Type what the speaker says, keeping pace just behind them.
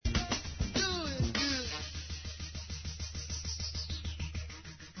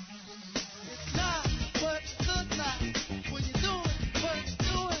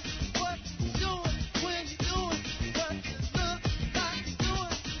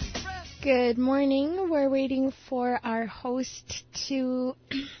Good morning. We're waiting for our host to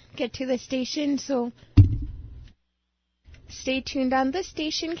get to the station, so stay tuned on the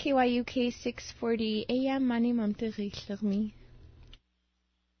station, KYUK 640 AM. Mani mamte richlermi.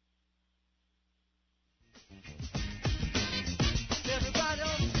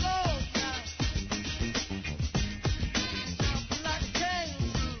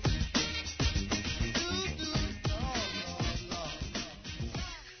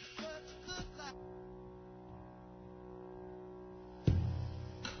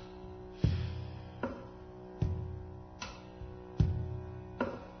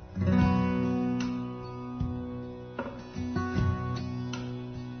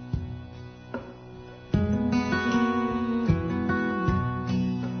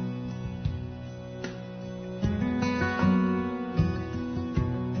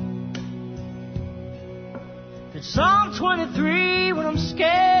 Psalm 23 when I'm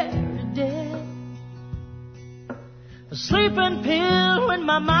scared to death, a sleeping pill when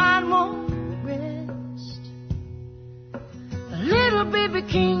my mind won't rest, a little baby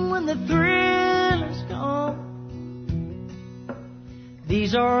king when the thrill is gone.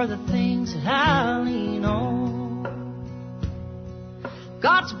 These are the things that I lean on.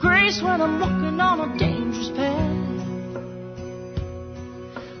 God's grace when I'm walking on a dangerous path,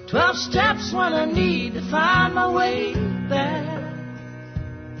 12 steps when I need to find my way back,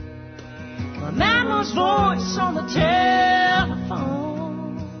 my mama's voice on the telephone.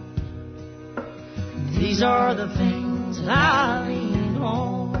 These are the things that I lean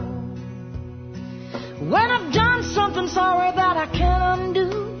on. When I've done something sorry that I can't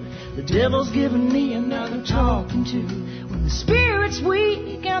undo, the devil's giving me another talking to. When the spirit's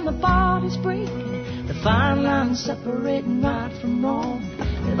weak and the body's breaking, the fine line separating right from wrong,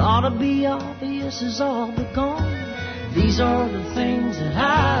 it ought to be obvious as all but gone. These are the things that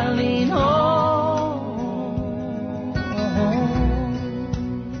I lean on.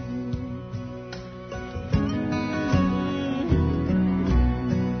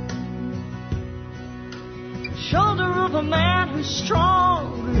 The shoulder of a man who's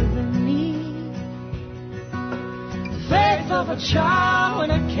stronger than me, the faith of a child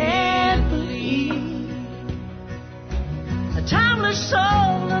when I can't believe, a timeless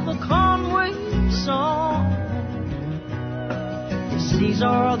soul of a Conway song. Yes, these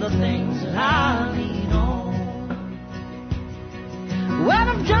are the things that I lean on. When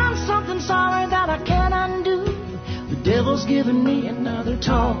I've done something sorry that I can't undo, the devil's giving me another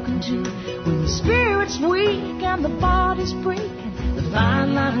talking to. When the spirit's weak and the body's breaking, the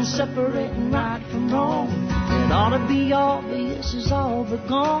fine line is separating right from wrong, it ought to be obvious as all but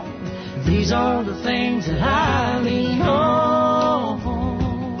gone. These are the things that I lean on.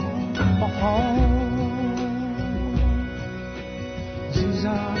 These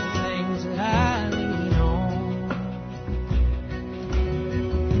are the things that I lean on.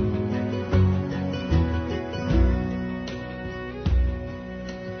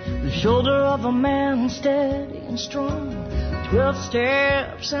 The shoulder of a man steady and strong, 12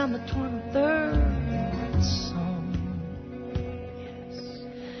 steps and the 23rd song.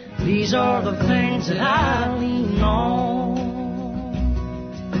 These are the things that I lean on.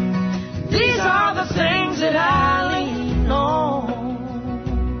 These are the things that I lean on.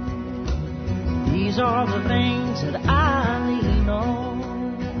 These are the things that I lean on.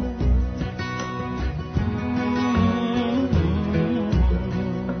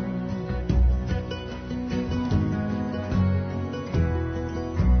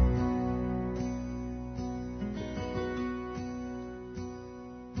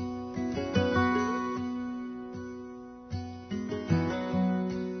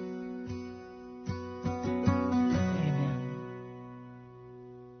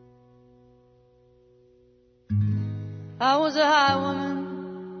 I was a high woman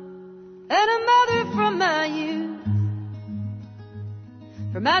and a mother from my youth.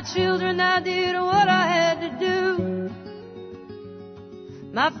 For my children I did what I had to do.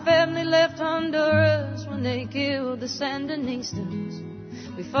 My family left Honduras when they killed the Sandinistas.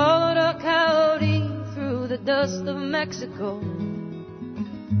 We followed a coyote through the dust of Mexico.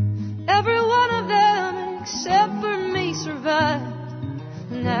 Every one of them except for me survived,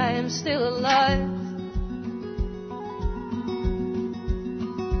 and I am still alive.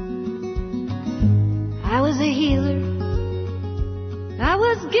 I was a healer. I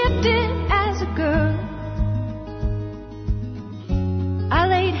was gifted as a girl. I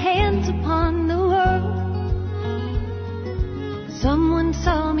laid hands upon the world. Someone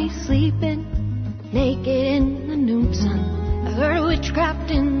saw me sleeping naked in the noon sun. I heard witchcraft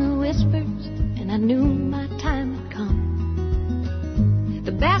in the whispers, and I knew my time had come.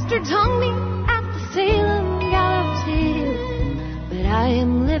 The Bastards hung me at the Salem gallows hill, but I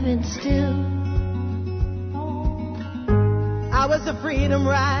am living still. I was a freedom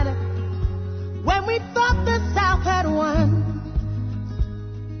rider when we thought the South had won.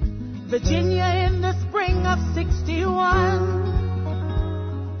 Virginia in the spring of '61.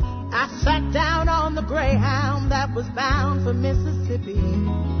 I sat down on the Greyhound that was bound for Mississippi.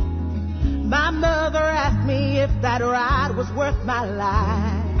 My mother asked me if that ride was worth my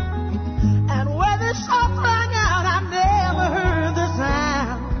life. And when the shots rang out, I never heard the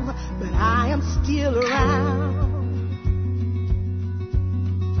sound, but I am still around.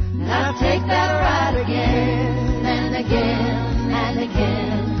 And I'll take that ride again and again and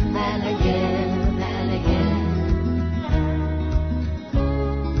again and again and again.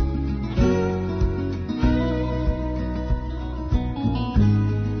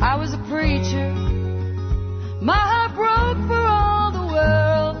 I was a preacher, my heart broke for all the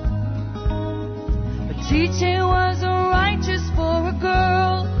world, but teaching was righteous for a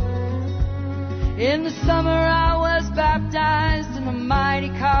girl. In the summer I was baptized in the mighty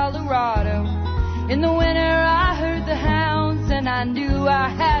Colorado. In the winter I heard the hounds and I knew I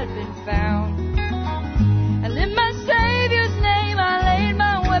had been found. And in my Savior's name I laid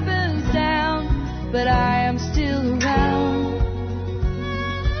my weapons down, but I am still around.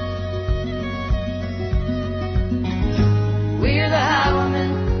 We're the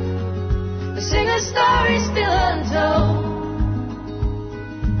highwaymen, who sing a story still untold.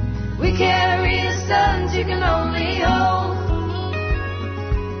 We carry the sons you can only hold.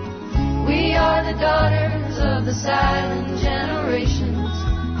 We are the daughters of the silent generations.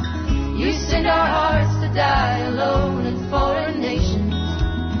 You send our hearts to die alone in foreign nations.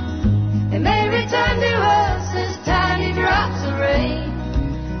 They may return to us as tiny drops of rain,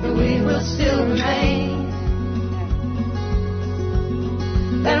 but we will still remain.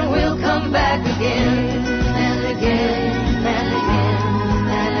 And we'll come back again and again and again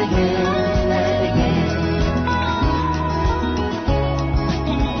and again and again.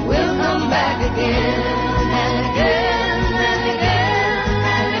 We'll come back again and again and again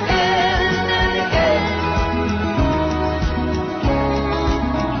and again and again.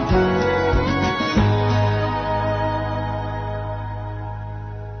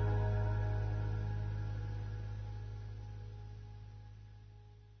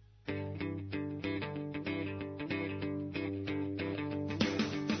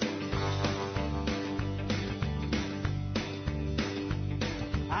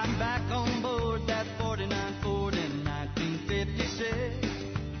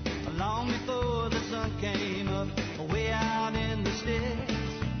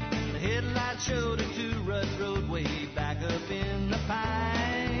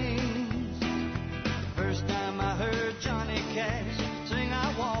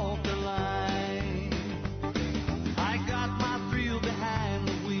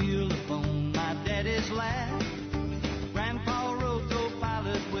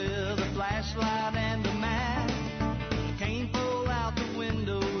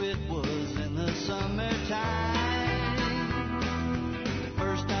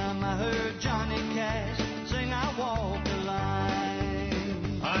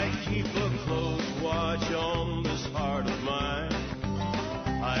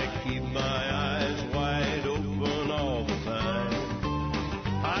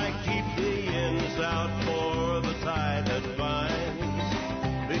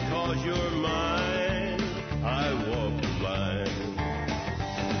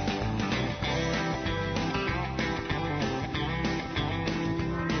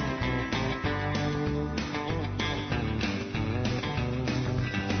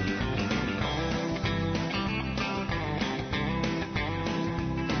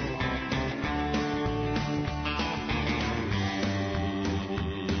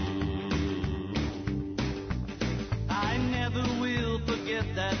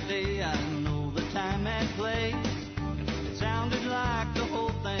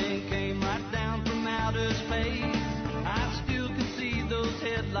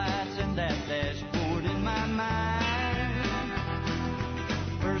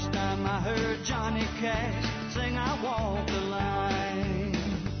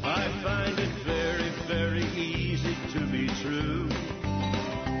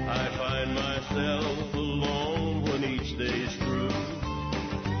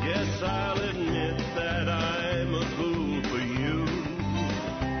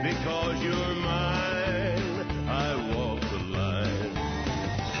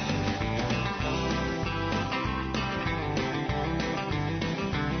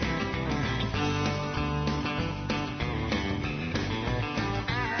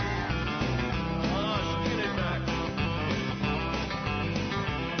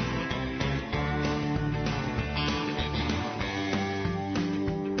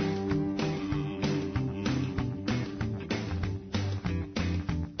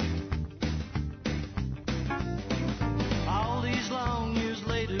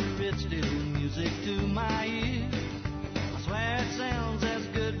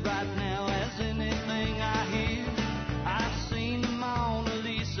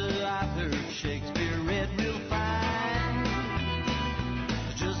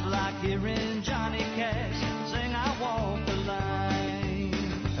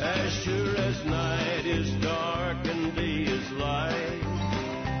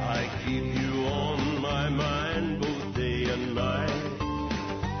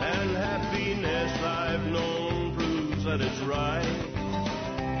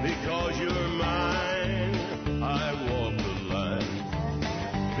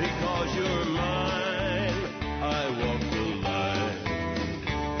 you're mine, I walk the line.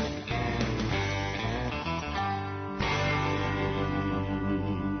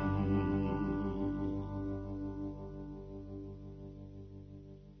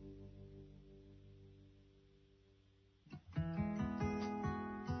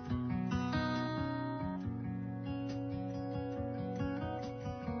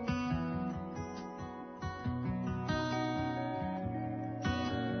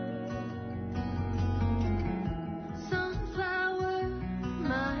 Sunflower,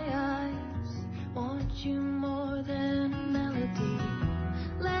 my eyes want you more than a melody.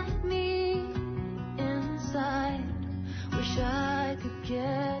 Let me inside. Wish I could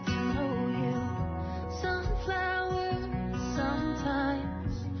get to know you. Sunflower,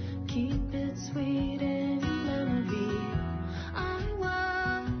 sometimes keep it sweet in your memory. I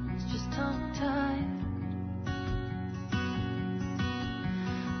was just tongue-tied.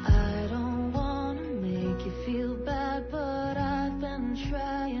 I don't wanna make you feel bad, but I've been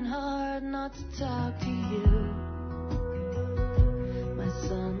trying hard not to talk to you, my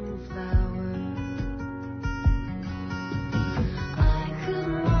sunflower. I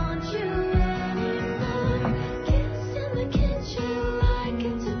couldn't want you anymore. Kiss in the kitchen like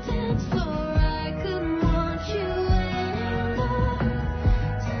it's a dance floor. I couldn't want you anymore.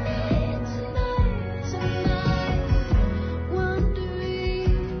 Tonight, tonight, tonight.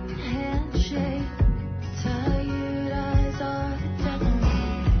 Wandering handshake, tired eyes are the death of me.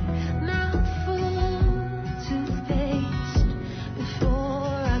 Mouthful toothpaste before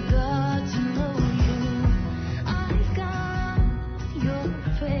I got to know you. I've got your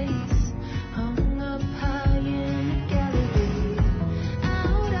face hung up high in the gallery.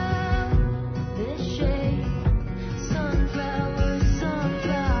 Out of this shade, sunflower,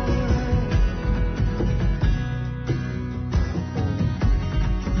 sunflower.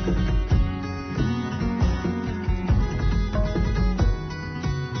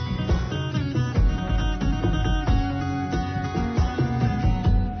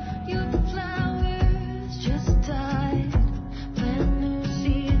 Your flowers just died. Plant new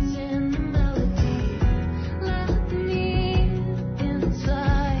seeds in the melody. Let me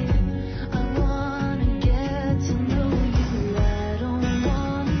inside. I wanna get to know you. I don't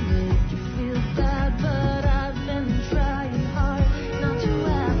wanna make you feel bad, but I've been trying hard not to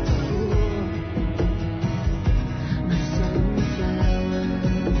act a fool, my sunflower.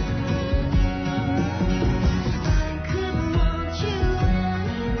 I couldn't want you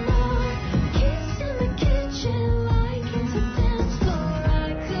anymore. Kiss in the kitchen like it's a dance floor.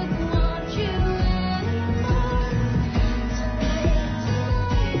 I couldn't want you anymore. Tonight,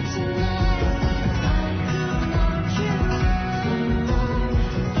 tonight, tonight. I couldn't want you anymore.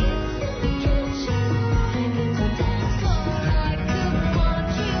 Kiss in the kitchen like it's a dance floor. I couldn't want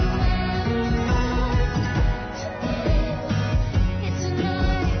you anymore. Tonight, it's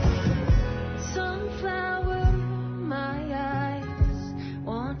tonight. Sunflower, my eyes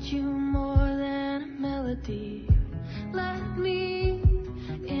want you more than a melody. Let me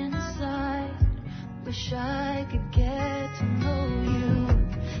inside. Wish I could get to know you.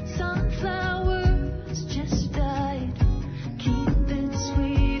 Sunflowers just died. Keep it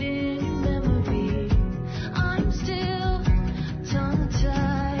sweet in your memory. I'm still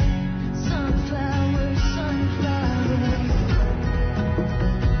tongue-tied. Sunflower, sunflower.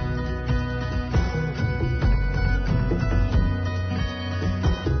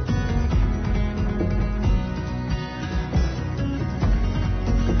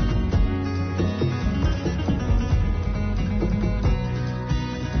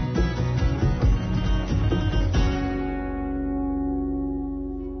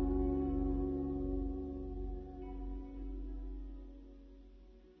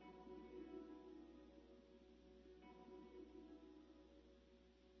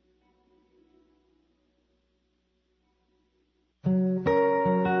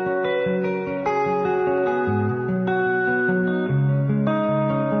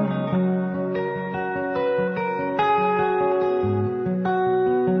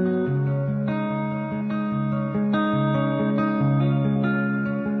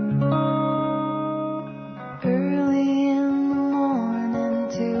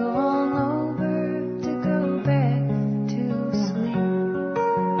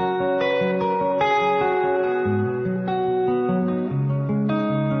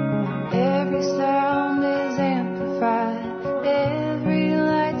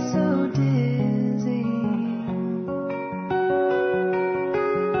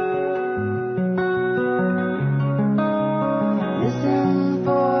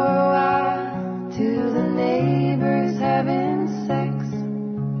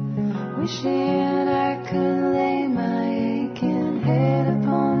 Wishing I could lay my aching head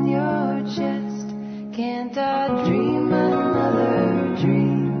upon your chest. Can't I dream another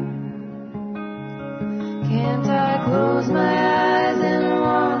dream? Can't I close my eyes and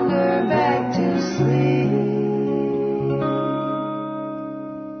wander back to sleep?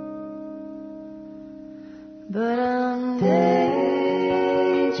 But I'm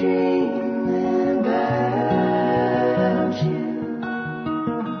daydreaming about you.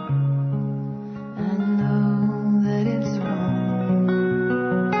 I know that it's wrong,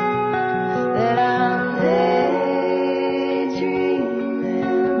 that I'm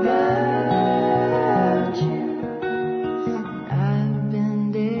daydreaming about you. I've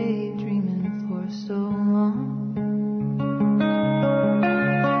been daydreaming for so long.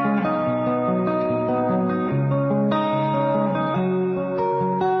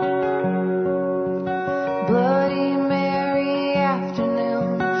 Bloody Mary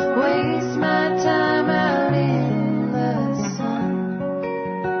afternoon, waste my time out in the sun.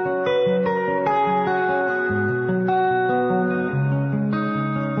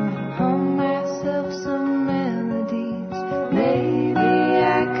 Hum myself some melodies, maybe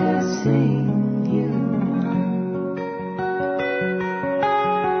I could sing you one.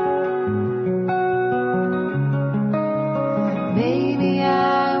 Maybe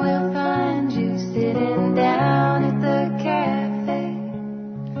I will find you sitting down at the cafe.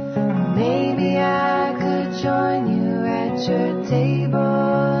 Maybe I could join you at your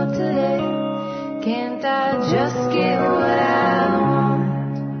table today. Can't I just get what I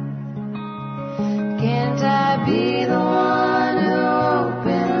want? Can't I be the one who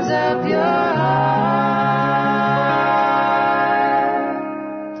opens up your heart?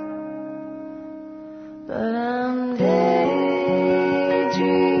 But I'm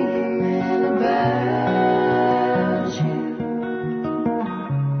daydreaming about you.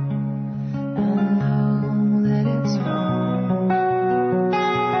 I know that it's wrong,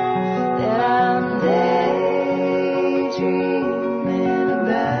 that I'm daydreaming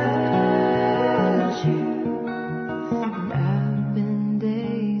about you. And I've been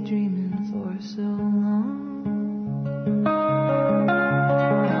daydreaming for so long.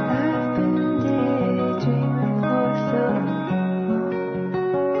 I've been daydreaming for so long.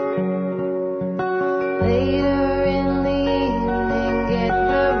 Later in the evening, get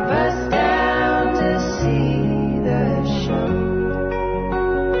the bus down to see the show.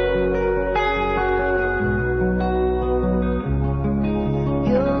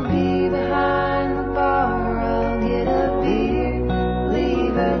 You'll be behind the bar, I'll get a beer,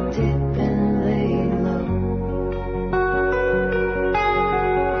 leave a tip and lay low.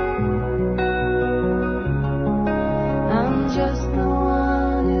 I'm just the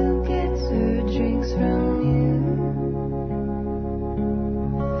one who gets her drinks from you,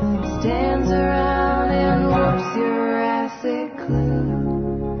 stands around and whoops your acid clue.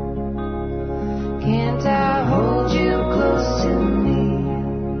 Can't I hold you close to me?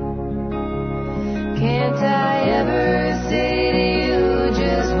 Can't I ever say to you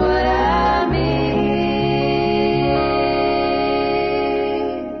just what I mean?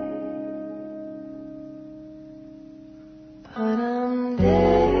 But I'm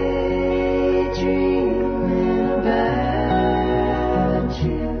daydreaming about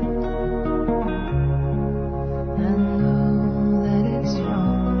you. I know that it's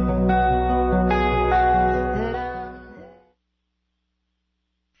wrong, that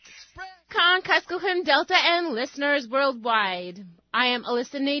I'm Kaskuhim Delta and listeners worldwide. I am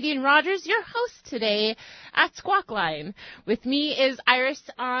Alyssa Rodgers, your host today at Squawk Line. With me is Iris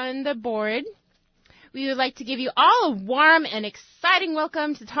on the board. We would like to give you all a warm and exciting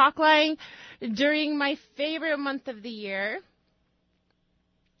welcome to Talkline during my favorite month of the year.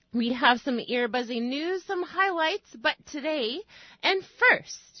 We have some ear-buzzing news, some highlights, but today, and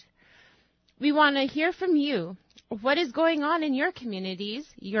first, we want to hear from you. What is going on in your communities,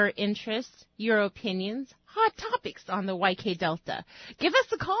 your interests, your opinions, hot topics on the YK Delta? Give us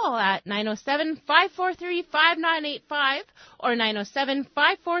a call at 907-543-5985 or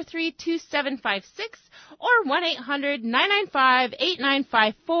 907-543-2756 or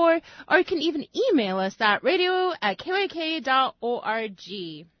 1-800-995-8954, or you can even email us at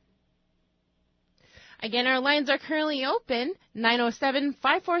radio@kyk.org. Again, our lines are currently open,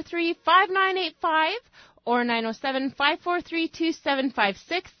 907-543-5985 or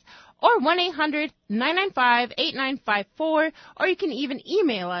 907-543-2756 or 1-800-995-8954, or you can even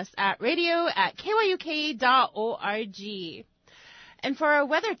email us at radio@kyuk.org. And for our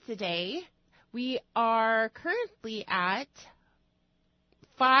weather today, we are currently at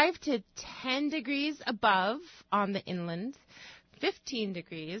 5 to 10 degrees above on the inland, 15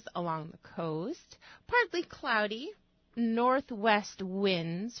 degrees along the coast. Partly cloudy. Northwest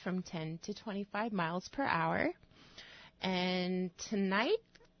winds from 10 to 25 miles per hour. And tonight,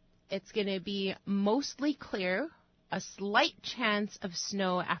 it's going to be mostly clear. A slight chance of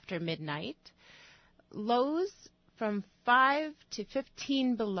snow after midnight. Lows from 5 to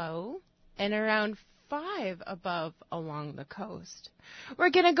 15 below and around 5 above along the coast. We're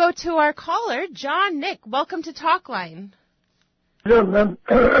going to go to our caller, John Nick. Welcome to Talkline. Yeah, ma'am.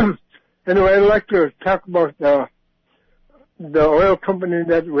 Anyway, I'd like to talk about the oil company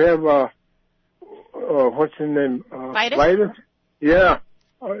that we have, what's the name? Vitus? Yeah.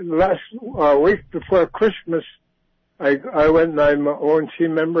 Last week before Christmas, I went and I'm an ONC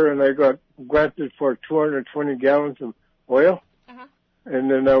member and I got granted for 220 gallons of oil. Uh-huh.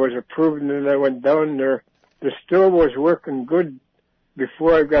 And then I was approved and then I went down there. The stove was working good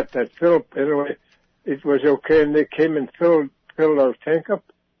before I got that filled. Anyway, it was okay and they came and filled our tank up.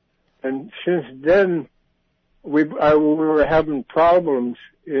 And since then, we were having problems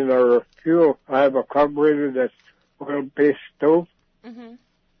in our fuel. I have a carburetor that's oil-based stove. Mm-hmm.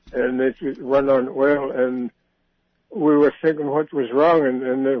 And it run on oil and we were thinking what was wrong,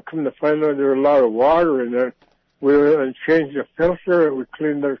 and then come to find out there was a lot of water in there. We went and changed the filter, and we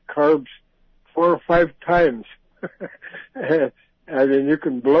cleaned our carbs 4 or 5 times. And then you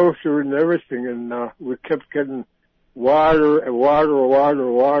can blow through and everything, and we kept getting water,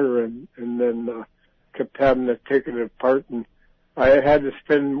 and then kept having to take it apart. And I had to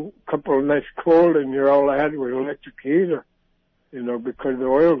spend a couple of nights cold, and all I had was electric heater, because the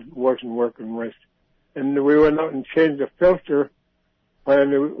oil wasn't working right. And we went out and changed the filter.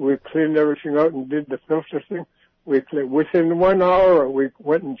 Finally, we cleaned everything out and did the filter thing. Within 1 hour, we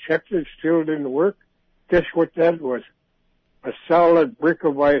went and checked it. Still didn't work. Guess what that was? A solid brick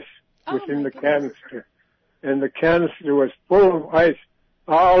of ice within the canister. And the canister was full of ice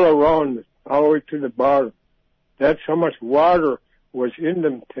all around it, all the way to the bottom. That's how much water was in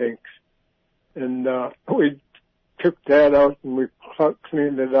them tanks. And we took that out and we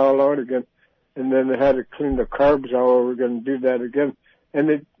cleaned it all out again. And then I had to clean the carbs out. We're going to do that again. And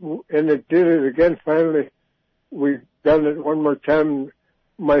it did it again. Finally, we done it one more time.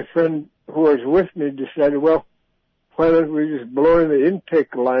 My friend who was with me decided, well, why don't we just blow in the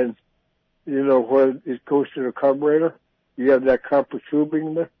intake line, where it goes to the carburetor. You have that copper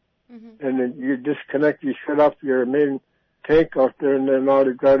tubing there. Mm-hmm. And then you disconnect, you shut off your main tank out there, and then all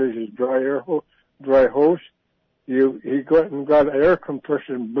you got is dry hose. He got and got an air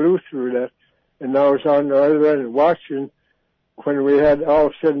compressor and blew through that. And I was on the other end watching when we had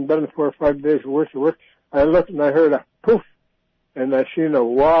all said and done 4 or 5 days worth of work. I looked and I heard a poof, and I seen a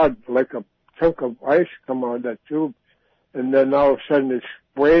wad like a chunk of ice come out of that tube. And then all of a sudden it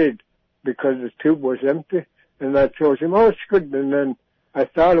sprayed because the tube was empty. And I told him, oh, it's good. And then I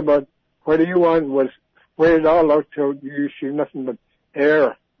thought about what do you want was sprayed all out till you see nothing but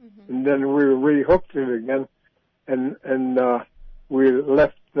air. Mm-hmm. And then we rehooked it again, and we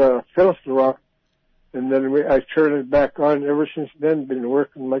left the filter off. And then I turned it back on. Ever since then, been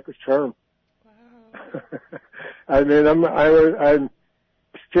working like a charm. Wow. I mean, I'm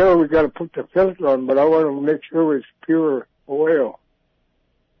still, we got to put the filter on, but I want to make sure it's pure oil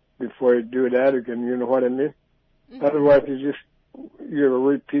before you do that again. You know what I mean? Mm-hmm. Otherwise, you're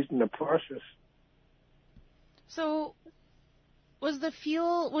repeating the process. So, was the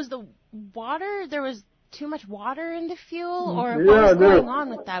water, there was too much water in the fuel, or what was going on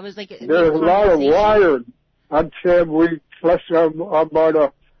with that? Was there's a lot of water. I'd say we flushed out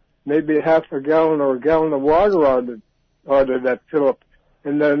about maybe half a gallon or a gallon of water out of that Phillip.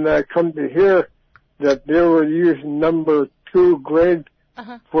 And then I come to hear that they were using number 2 grade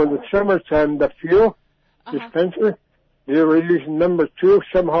for the summertime, the fuel dispenser. They were using number 2.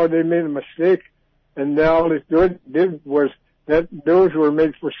 Somehow they made a mistake, and all they did was that those were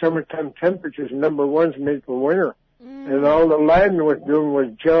made for summertime temperatures. Number 1's made for winter. Mm. And all the lining was doing was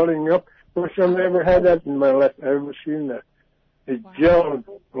gelling up. First time I ever had that in my life. I've ever seen that. It gelled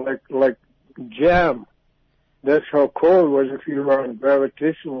like jam. That's how cold it was if you were on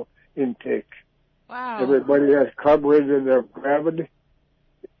gravitational intake. Wow. Everybody has carbureted their gravity.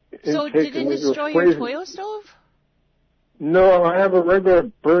 So did it destroy your toil stove? No, I have a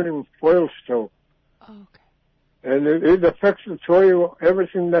regular burning foil stove. Oh, okay. And it affects the toil.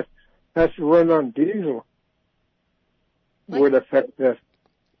 Everything that has to run on diesel would affect that.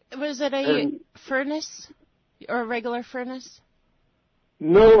 Was it a furnace or a regular furnace?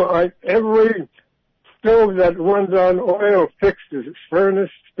 No, every stove that runs on oil fixes it.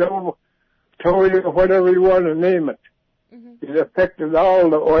 Furnace, stove, toilet, whatever you want to name it. Mm-hmm. It affected all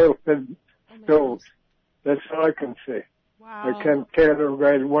the oil-fed stoves. That's all I can say. Wow. I can't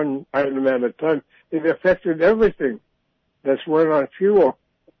categorize one item at a time. It affected everything that's went on fuel.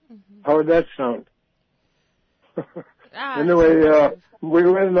 Mm-hmm. How would that sound? Anyway, we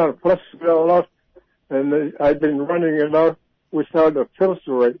went on Plessville lot, and I've been running it out without a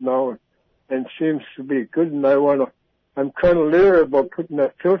filter right now, and seems to be good. And I'm kind of leery about putting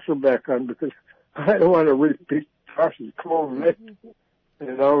that filter back on because I don't want to repeat Tasha's cold night.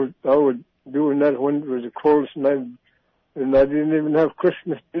 And I was doing that when it was the coldest night, and I didn't even have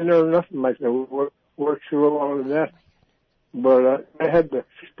Christmas dinner or nothing like that. We worked through all of that. But I had the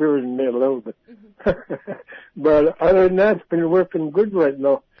spirit in me a little bit. Mm-hmm. But other than that, it's been working good right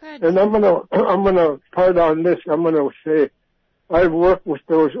now. Good. And I'm gonna part on this. I'm gonna say I've worked with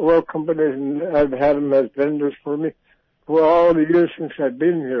those oil companies and I've had them as vendors for me for all the years since I've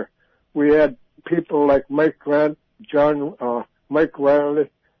been here. We had people like Mike Grant, Mike Riley,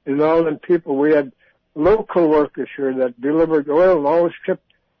 and all them people. We had local workers here that delivered oil and always kept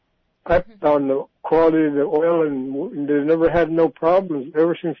up on the quality of the oil, and they never had no problems.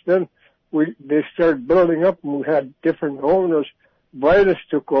 Ever since then, they started building up, and we had different owners. Vitus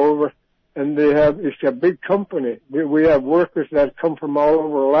took over, and it's a big company. We have workers that come from all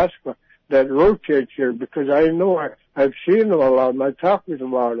over Alaska that rotate here because I know I've seen them a lot, and I talk with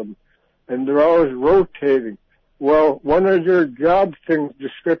them about them, and they're always rotating. Well, one of their job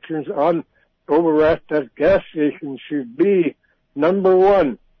descriptions over at that gas station should be, number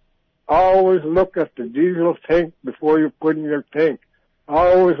one, always look at the diesel tank before you put in your tank.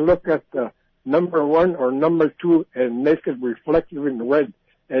 Always look at the number one or number two and make it reflective in red,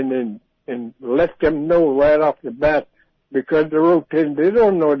 and let them know right off the bat, because they're rotating. They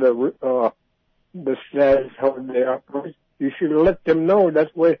don't know the status, how they operate. You should let them know.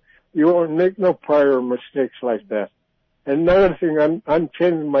 That way you won't make no prior mistakes like that. And another thing, I'm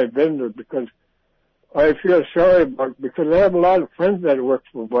changing my vendor because I feel sorry about it, because I have a lot of friends that work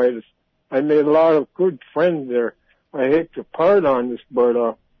for Vitus. I made a lot of good friends there. I hate to part on this, but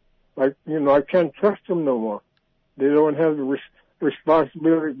I can't trust them no more. They don't have the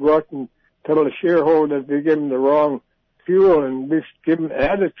responsibility to go out and tell the shareholder that they give them the wrong fuel, and just give them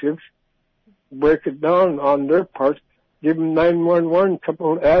additives, break it down on their part, give them 911, a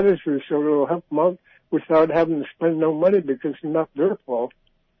couple of additives so it'll help them out without having to spend no money because it's not their fault.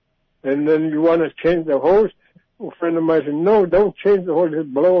 And then you want to change the hose. A friend of mine said, no, don't change the hose,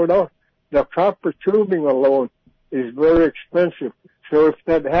 just blow it out. The copper tubing alone is very expensive. So if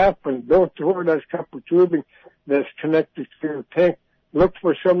that happens, don't throw that copper tubing that's connected to your tank. Look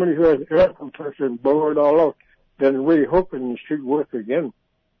for somebody who has air compressor and blow it all out. Then rehook it and it should work again.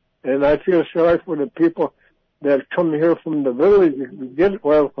 And I feel sorry for the people that come here from the village and get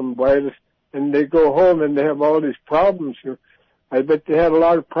oil from Vitus, and they go home and they have all these problems here. I bet they had a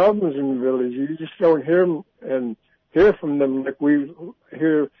lot of problems in the village. You just don't hear from them like we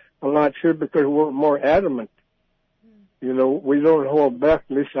hear a lot here because we're more adamant. You know, we don't hold back.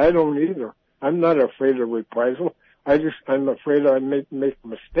 At least I don't either. I'm not afraid of reprisal. I'm afraid I make a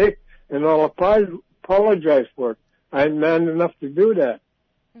mistake, and I'll apologize for it. I'm man enough to do that.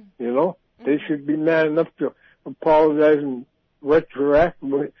 You know, they should be man enough to apologize and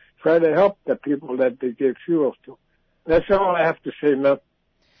retroactively try to help the people that they give fuel to. That's all I have to say, man.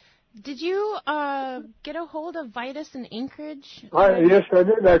 Did you get a hold of Vitus in Anchorage? Yes, I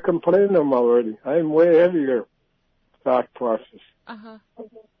did. I complained to them already. I'm way ahead of your thought process. Uh-huh.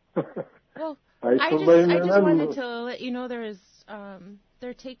 Well, I just wanted to let you know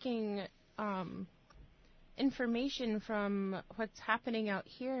they're taking information from what's happening out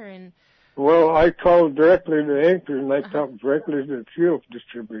here. And well, I called directly to Anchorage, and I talked directly to the fuel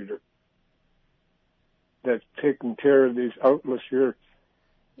distributor that's taking care of these outlets here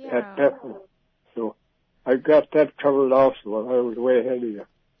at Pepper. So I got that covered also. I was way ahead of you.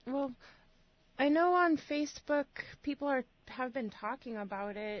 Well, I know on Facebook people have been talking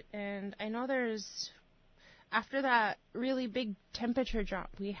about it, and I know after that really big temperature drop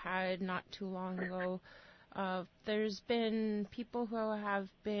we had not too long ago, there's been people who have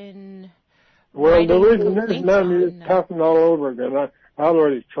been. Well, the reason is now you're talking all over again. I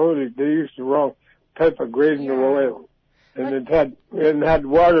already told you they used the wrong type of grading of oil, and it had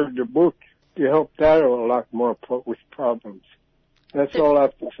water to boot to help that a lot more with problems. That's all I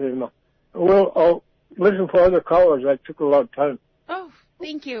have to say now. Well, I'll listen for other callers. I took a lot of time. Oh,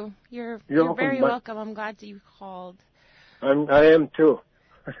 thank you. You're welcome. very welcome. I'm glad that you called. I am too.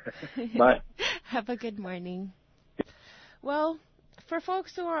 Bye. Have a good morning. Well, for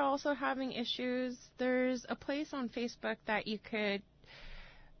folks who are also having issues, there's a place on Facebook that you could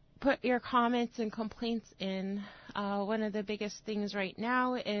put your comments and complaints in. One of the biggest things right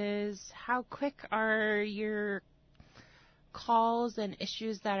now is how quick are your calls and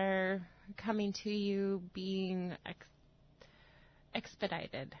issues that are coming to you being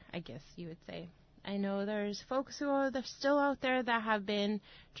expedited, I guess you would say. I know there's folks who are still out there that have been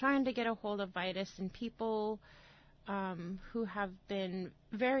trying to get a hold of Vitus, and people who have been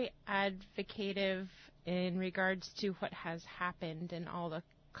very advocative in regards to what has happened and all the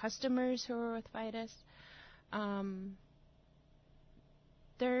customers who are with Vitus.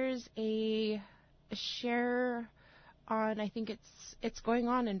 There's a share on, I think it's going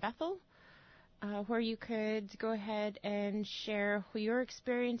on in Bethel, where you could go ahead and share your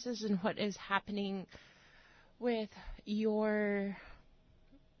experiences and what is happening with your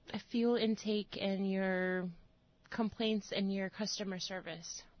fuel intake and your complaints and your customer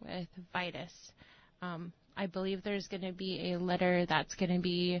service with Vitus. I believe there's going to be a letter that's going to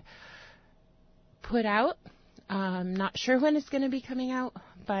be put out. I'm not sure when it's going to be coming out,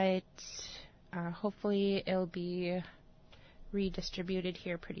 but hopefully it'll be redistributed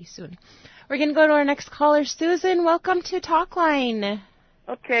here pretty soon. We're going to go to our next caller. Susan, welcome to Talkline.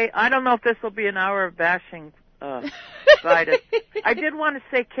 Okay, I don't know if this will be an hour of bashing Vitus. I did want to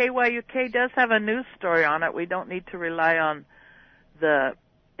say KYUK does have a news story on it. We don't need to rely on the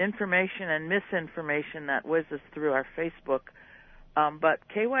information and misinformation that whizzes through our Facebook. But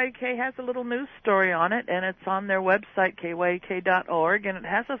KYUK has a little news story on it, and it's on their website, kyuk.org, and it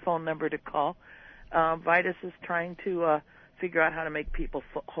has a phone number to call. Vitus is trying to figure out how to make people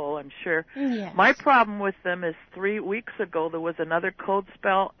whole, I'm sure. Yes. My problem with them is 3 weeks ago there was another cold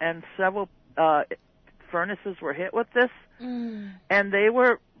spell, and several furnaces were hit with this, and they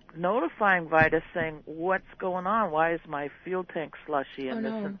were notifying Vitus saying, what's going on? Why is my fuel tank slushy? And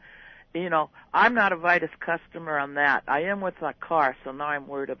this and you know, I'm not a Vitus customer on that. I am with my car, so now I'm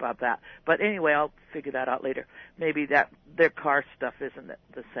worried about that. But anyway, I'll figure that out later. Maybe that their car stuff isn't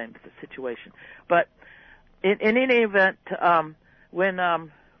the same situation. But in any event,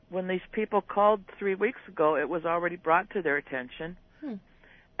 when these people called 3 weeks ago, it was already brought to their attention.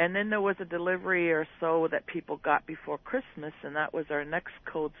 And then there was a delivery or so that people got before Christmas, and that was our next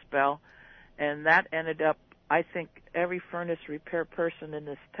cold spell. And that ended up, I think every furnace repair person in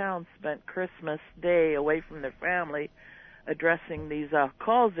this town spent Christmas Day away from their family addressing these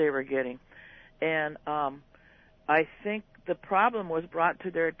calls they were getting. And I think the problem was brought to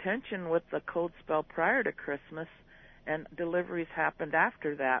their attention with the cold spell prior to Christmas, and deliveries happened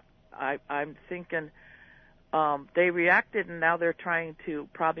after that. I'm thinking they reacted, and now they're trying to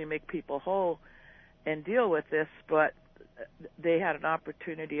probably make people whole and deal with this, but they had an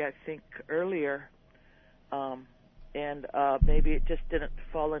opportunity, I think, earlier, and maybe it just didn't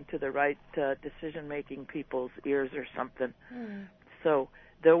fall into the right decision-making people's ears or something. So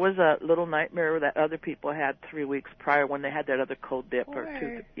there was a little nightmare that other people had 3 weeks prior when they had that other cold dip or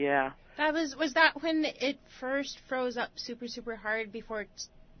two. Yeah. That was that when it first froze up super, super hard before it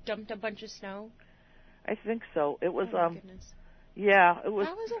dumped a bunch of snow? I think so. It was, oh my goodness. Yeah, it was.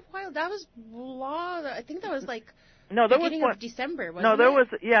 That was a while. That was I think that was like beginning of December, wasn't it? No, there was.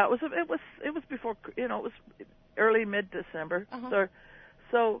 Yeah, it was before. It was early mid-December.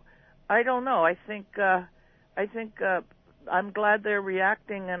 So I don't know. I think I'm glad they're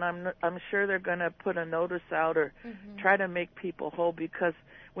reacting, and I'm sure they're going to put a notice out or try to make people whole, because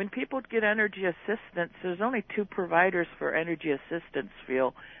when people get energy assistance, there's only 2 providers for energy assistance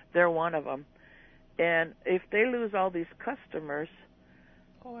fuel. They're one of them. And if they lose all these customers,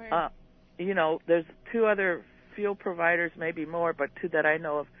 there's 2 other fuel providers, maybe more, but 2 that I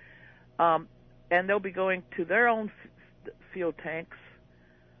know of, and they'll be going to their own fuel tanks.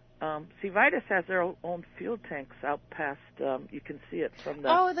 Vitus has their own fuel tanks out past, you can see it from the...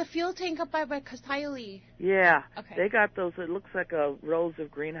 Oh, the fuel tank up by Castile. Yeah. Okay. They got those, it looks like rows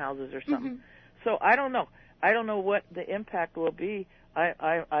of greenhouses or something. So I don't know. I don't know what the impact will be.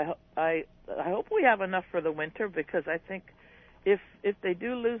 I hope we have enough for the winter, because I think if they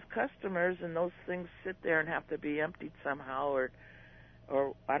do lose customers and those things sit there and have to be emptied somehow, or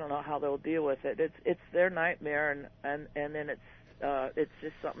I don't know how they'll deal with it. It's their nightmare, and then it's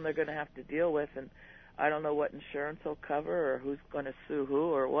just something they're going to have to deal with, and I don't know what insurance will cover or who's going to sue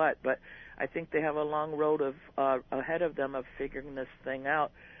who or what, but I think they have a long road ahead of them of figuring this thing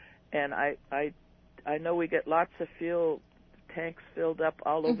out. And I know we get lots of fuel tanks filled up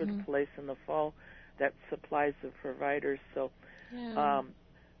all over the place in the fall that supplies the providers. So, I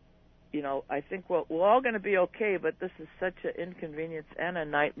think we're all going to be okay, but this is such an inconvenience and a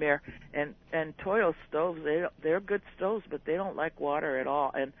nightmare. And Toyo stoves, they're good stoves, but they don't like water at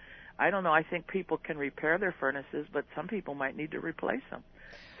all. And I don't know, I think people can repair their furnaces, but some people might need to replace them.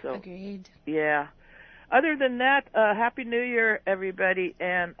 So, agreed. Yeah. Other than that, Happy New Year, everybody.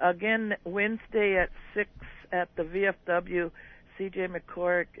 And again, Wednesday at 6 at the VFW, CJ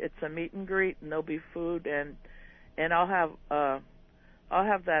McCorrick. It's a meet and greet, and there'll be food, and I'll have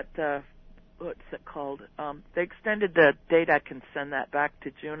that. What's it called? They extended the date. I can send that back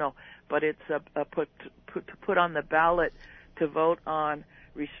to Juno, but it's put on the ballot to vote on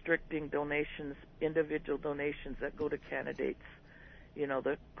restricting donations, individual donations that go to candidates. You know,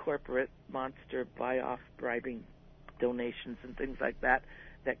 the corporate monster buy-off bribing donations and things like that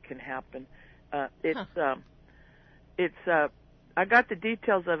can happen. I got the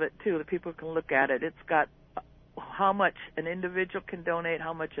details of it too. The people can look at it. It's got how much an individual can donate,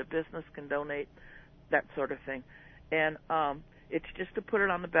 how much a business can donate, that sort of thing. And it's just to put it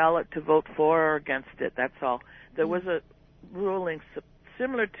on the ballot to vote for or against it. That's all. There was a ruling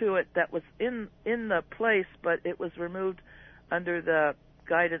similar to it that was in the place, but it was removed under the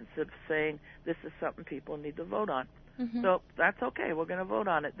guidance of saying this is something people need to vote on. Mm-hmm. So that's okay. We're going to vote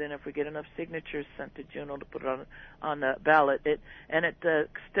on it then if we get enough signatures sent to Juno to put it on the ballot. The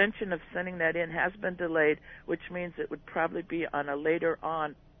extension of sending that in has been delayed, which means it would probably be on a later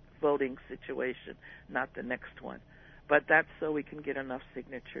on voting situation, not the next one. But that's so we can get enough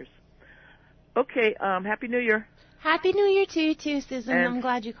signatures. Okay, Happy New Year. Happy New Year to you too, Susan. I'm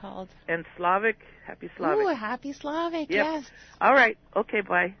glad you called. And Slavic, Happy Slavic. Ooh, Happy Slavic, yep. Yes. All right, okay,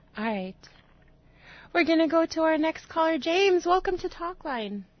 bye. All right. We're going to go to our next caller, James. Welcome to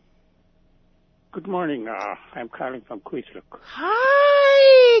Talkline. Good morning. I'm calling from Queensland.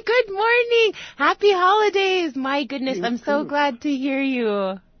 Hi. Good morning. Happy holidays. My goodness, I'm so glad to hear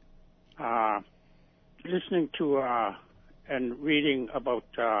you. Listening to and reading about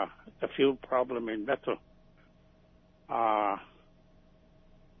the fuel problem in Bethel.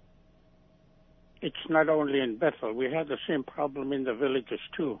 It's not only in Bethel. We had the same problem in the villages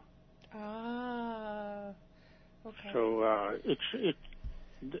too. Okay. So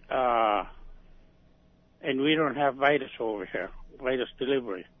and we don't have Vitus over here, Vitus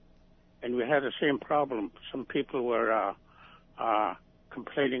delivery, and we had the same problem. Some people were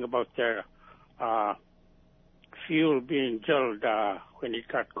complaining about their fuel being gelled when it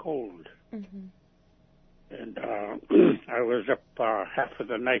got cold. Mm-hmm. And I was up half of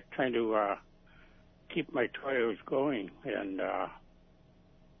the night trying to keep my tires going, and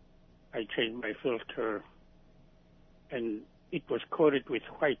I changed my filter, and it was coated with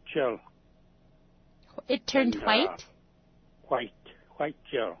white gel. It turned white? White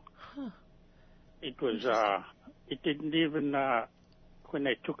gel. Huh. It was, it didn't even, when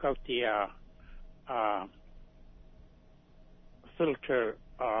I took out the filter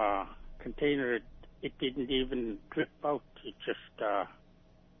container, it didn't even drip out. It just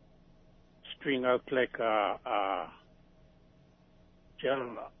string out like a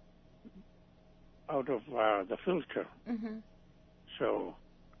gel out of the filter. Mm-hmm. So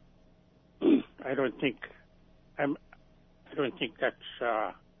I don't think that's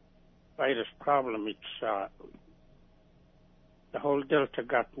Vitus problem. It's the whole Delta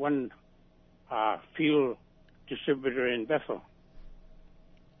got one fuel distributor in Bethel,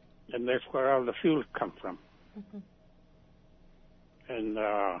 and that's where all the fuel come from. Mm-hmm. And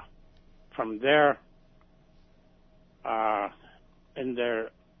from there, and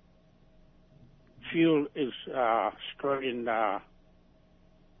their fuel is stored in the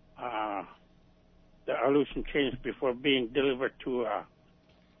elution chains before being delivered to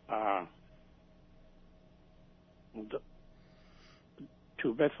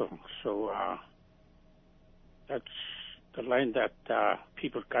Bethel. So that's the line that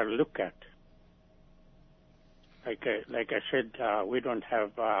people got to look at. Like I said, we don't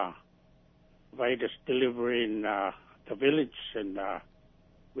have Vitus delivery in the village, and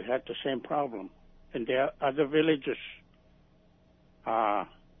we had the same problem. And the other villages had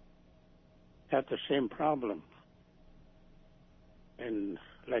the same problem. And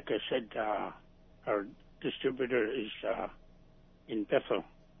like I said, our distributor is in Bethel,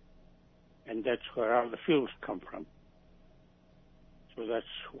 and that's where all the fuels come from. So that's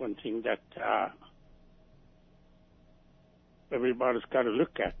one thing that everybody's got to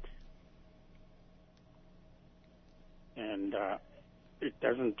look at. And it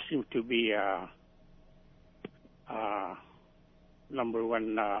doesn't seem to be number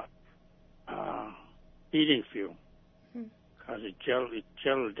one heating fuel, because it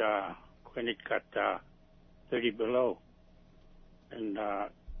gelled when it got 30 below, and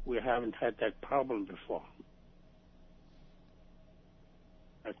we haven't had that problem before.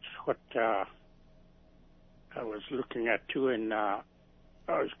 That's what I was looking at too, and I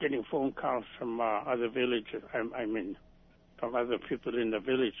was getting phone calls from other villages. I mean, from other people in the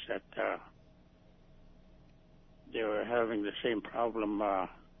village that they were having the same problem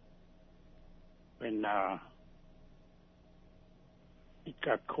when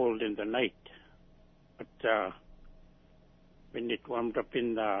got cold in the night. But when it warmed up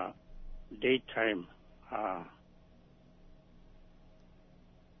in the daytime,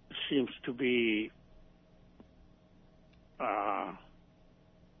 seems to be the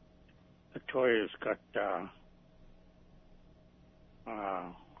toys got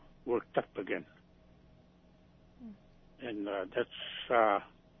worked up again. And that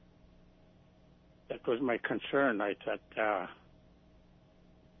was my concern. I thought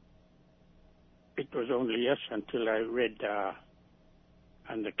it was only yes until I read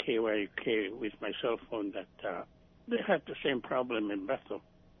on the KYK with my cell phone that they had the same problem in Bethel.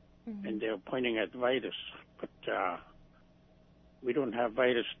 Mm-hmm. And they're pointing at virus. But we don't have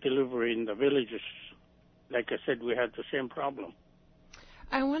virus delivery in the villages. Like I said, we had the same problem.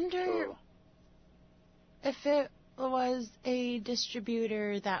 I wonder if it was a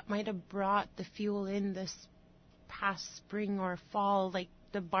distributor that might have brought the fuel in this past spring or fall, like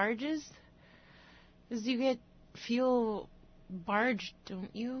the barges. Because you get fuel barged,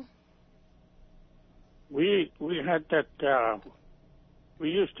 don't you? We had that. We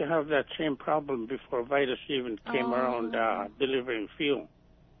used to have that same problem before virus even came around delivering fuel.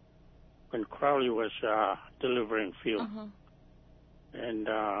 When Crowley was delivering fuel. Uh-huh. And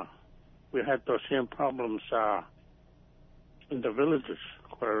we had those same problems in the villages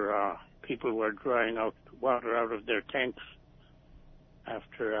where people were drawing out water out of their tanks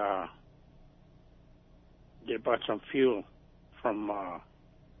after they bought some fuel from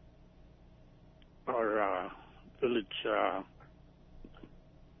our village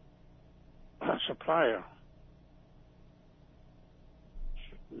supplier.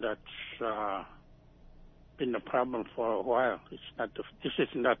 That's been a problem for a while. This is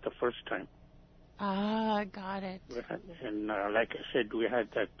not the first time. Ah, got it. And like I said, we had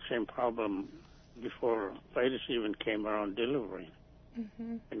that same problem before virus even came around delivering.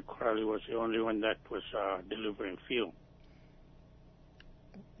 Mm-hmm. And Crowley was the only one that was delivering fuel.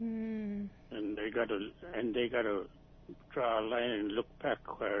 Mm. And they got to draw a line and look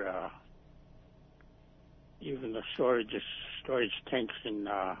back where even the storage tanks in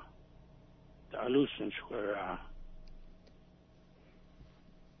the Aleutians where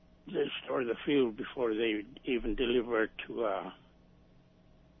they store the fuel before they even deliver it to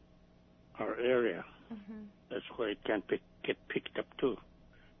our area. Mm-hmm. That's where it can get picked up too.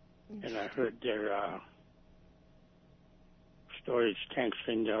 And I heard their storage tanks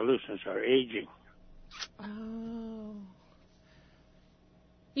in the Aleutians are aging. Oh.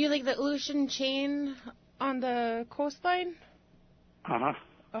 You like the Aleutian chain on the coastline? Uh-huh.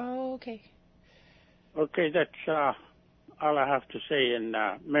 Oh, okay. Okay, that's all I have to say. And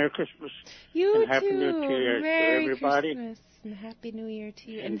Merry Christmas. You and Happy too. New Year Merry to everybody. Christmas and Happy New Year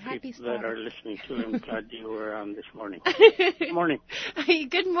to you. And happy people that are listening to him, glad you were on this morning. Good morning.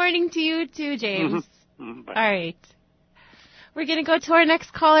 Good morning to you too, James. Mm-hmm. Mm-hmm. Bye. All right. We're going to go to our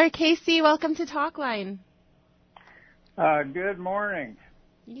next caller, Casey. Welcome to Talkline. Good morning.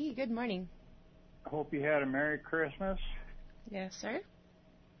 Good morning. Hope you had a Merry Christmas. Yes, sir.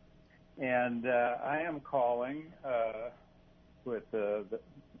 And I am calling with the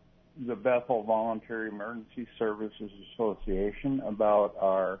Bethel Volunteer Emergency Services Association about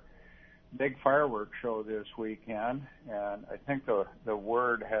our big fireworks show this weekend. And I think the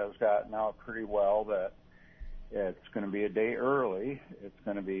word has gotten out pretty well that it's going to be a day early. It's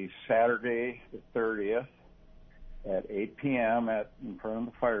going to be Saturday the 30th at 8 p.m. in front of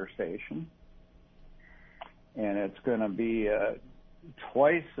the fire station. And it's going to be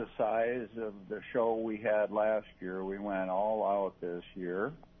twice the size of the show we had last year. We went all out this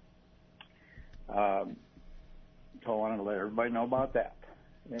year. So I wanted to let everybody know about that.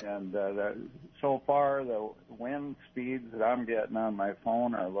 And so far, the wind speeds that I'm getting on my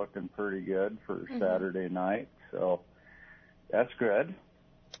phone are looking pretty good for Saturday night. So that's good.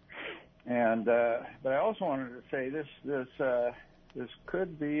 And but I also wanted to say this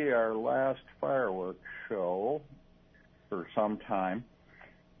could be our last fireworks show for some time.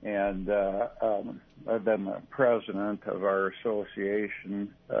 And I've been the president of our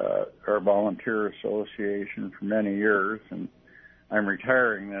association, our volunteer association, for many years, and I'm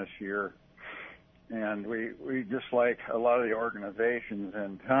retiring this year. And we just like a lot of the organizations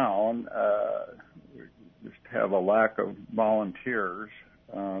in town, we just have a lack of volunteers.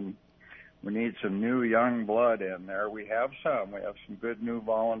 We need some new young blood in there. We have some good new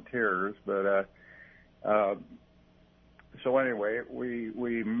volunteers, but so anyway,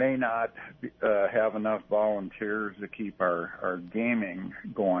 we may not have enough volunteers to keep our gaming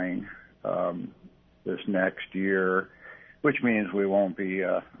going this next year, which means we won't be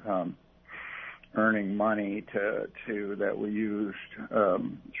earning money to that we used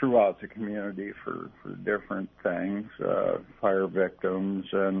throughout the community for different things, fire victims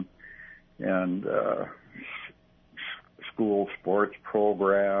and school sports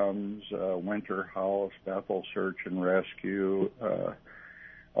programs, Winter House, Bethel Search and Rescue,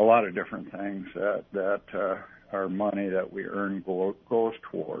 a lot of different things that our money that we earn goes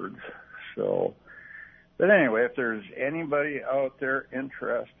towards. So, but anyway, if there's anybody out there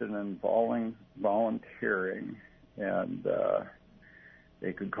interested in volunteering, and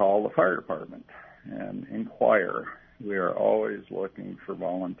they could call the fire department and inquire. We are always looking for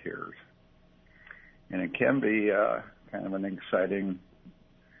volunteers. And it can be kind of an exciting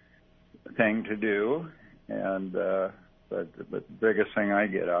thing to do, and but the biggest thing I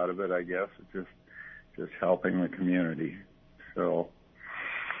get out of it, I guess, is just helping the community. So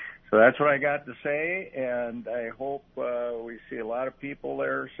that's what I got to say, and I hope we see a lot of people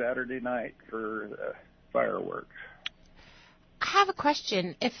there Saturday night for fireworks. I have a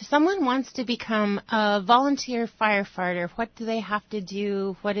question. If someone wants to become a volunteer firefighter, what do they have to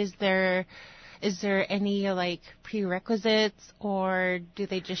do? Is there any prerequisites, or do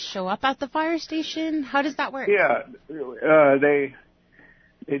they just show up at the fire station? How does that work? Yeah, they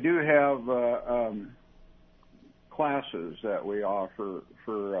do have classes that we offer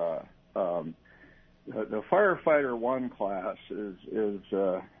for the Firefighter 1 class is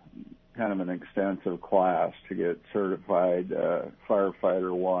kind of an extensive class to get certified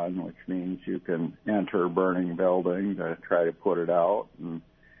Firefighter 1, which means you can enter a burning building to try to put it out, and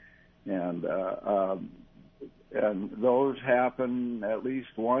those happen at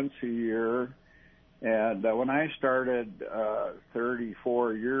least once a year. And when I started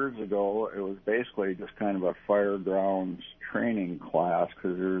 34 years ago, it was basically just kind of a fire grounds training class,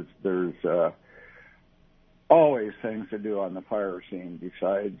 because there's always things to do on the fire scene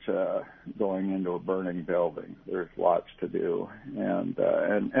besides going into a burning building. There's lots to do, and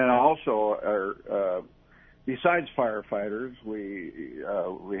also besides firefighters, we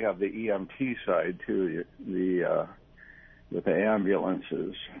have the EMT side too, with the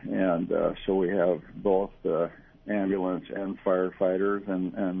ambulances, and so we have both the ambulance and firefighters,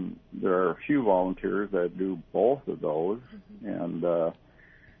 and there are a few volunteers that do both of those. And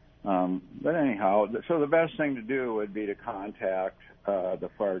but anyhow, so the best thing to do would be to contact the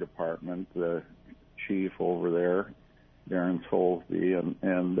fire department, the chief over there, Darren Soulsby,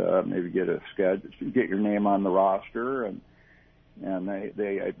 and maybe get your name on the roster, and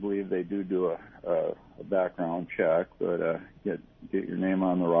they I believe they do a background check, but get your name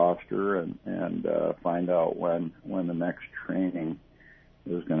on the roster and find out when the next training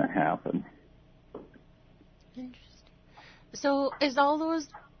is going to happen. Interesting. So is all those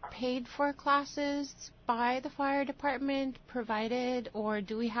paid for classes by the fire department provided, or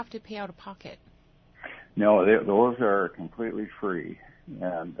do we have to pay out of pocket? No, those are completely free,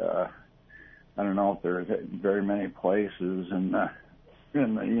 and I don't know if there's very many places in the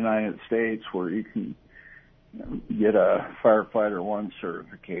United States where you can get a Firefighter 1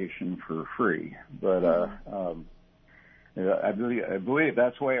 certification for free, but I believe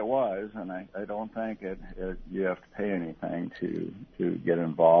that's the way it was, and I don't think you have to pay anything to get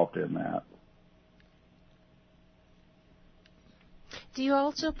involved in that. Do you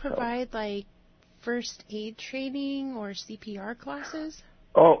also provide first aid training or CPR classes?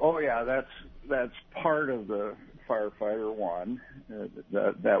 Oh yeah, that's part of the Firefighter 1.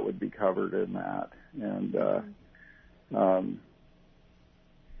 That would be covered in that, and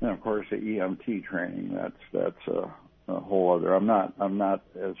of course the EMT training. That's a whole other. I'm not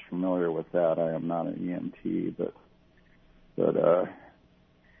as familiar with that. I am not an EMT, but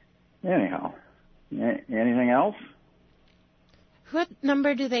anyhow, anything else? What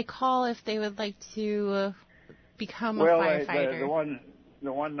number do they call if they would like to become a firefighter?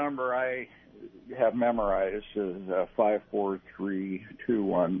 The one number I have memorized is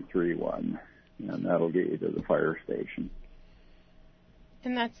 543-2131, and that'll get you to the fire station.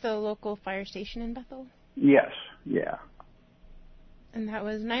 And that's the local fire station in Bethel? Yes, yeah. And that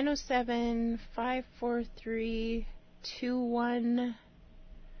was 907-543-2131.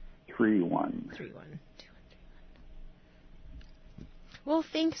 31. Well,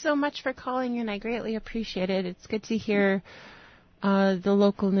 thanks so much for calling in. I greatly appreciate it. It's good to hear the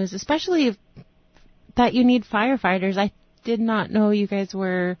local news, especially that you need firefighters. I did not know you guys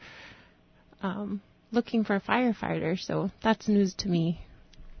were looking for a firefighter, so that's news to me.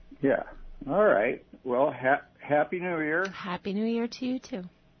 Yeah. All right. Well, Happy New Year. Happy New Year to you, too.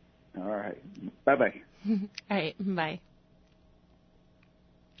 All right. Bye-bye. All right. Bye.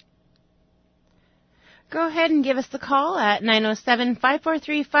 go ahead and give us the call at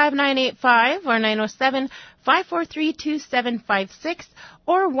 907-543-5985 or 907-543-2756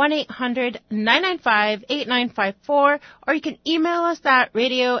 or 1-800-995-8954, or you can email us at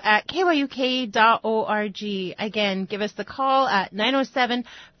radio@kyuk.org. Again, give us the call at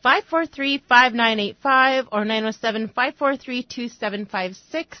 907-543-5985 or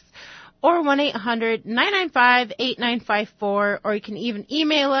 907-543-2756. or 1-800-995-8954, or you can even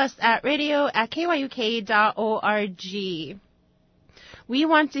email us at radio@kyuk.org. We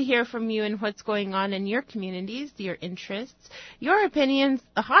want to hear from you and what's going on in your communities, your interests, your opinions,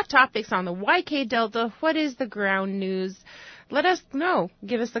 the hot topics on the YK Delta. What is the ground news? Let us know.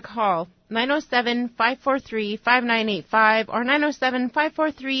 Give us a call, 907-543-5985 or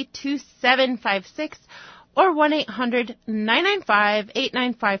 907-543-2756. or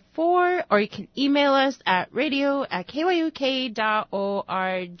 1-800-995-8954, or you can email us at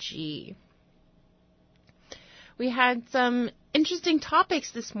radio@kyuk.org. We had some interesting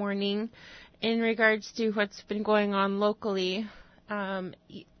topics this morning in regards to what's been going on locally. You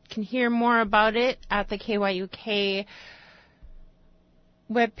can hear more about it at the KYUK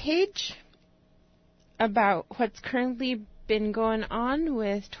webpage about what's currently been going on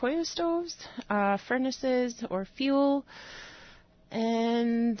with Toyo stoves, furnaces, or fuel,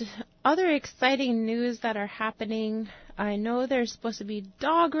 and other exciting news that are happening. I know there's supposed to be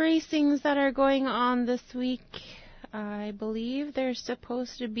dog racings that are going on this week. I believe there's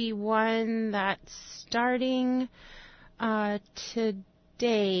supposed to be one that's starting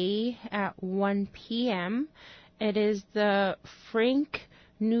today at 1 p.m. It is the Frank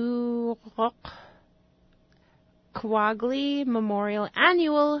Nurok Kwagli Memorial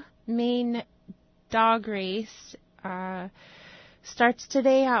Annual Main Dog Race. Starts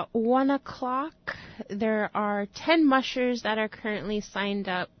today at 1 o'clock. There are 10 mushers that are currently signed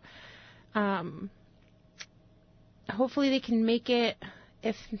up. Hopefully they can make it.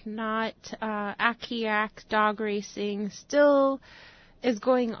 If not, Akiak Dog Racing still is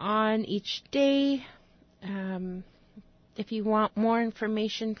going on each day. If you want more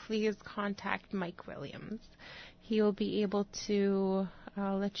information, please contact Mike Williams. He'll be able to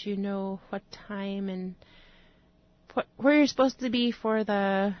let you know what time and where you're supposed to be for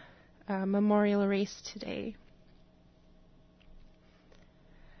the memorial race today.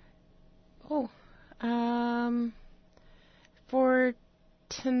 For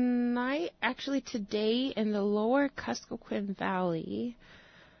tonight, actually today, in the lower Kuskokwim Valley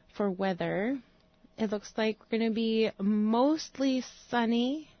for weather, it looks like we're going to be mostly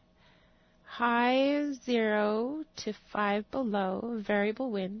sunny. High 0 to 5 below,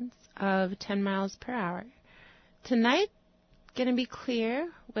 variable winds of 10 miles per hour. Tonight, going to be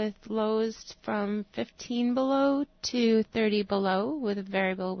clear with lows from 15 below to 30 below with a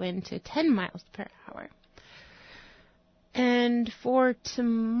variable wind to 10 miles per hour. And for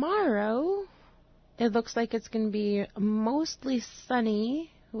tomorrow, it looks like it's going to be mostly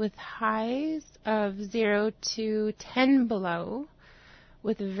sunny with highs of 0 to 10 below,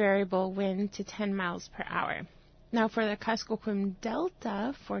 with a variable wind to 10 miles per hour. Now for the Kuskokwim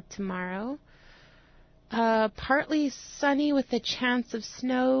Delta for tomorrow, partly sunny with a chance of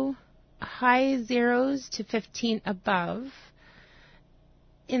snow, high 0s to 15 above,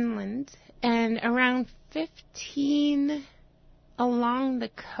 inland, and around 15 along the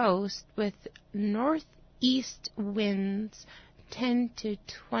coast with northeast winds 10 to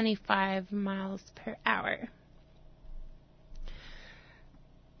 25 miles per hour.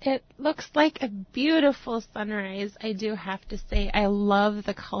 It looks like a beautiful sunrise, I do have to say. I love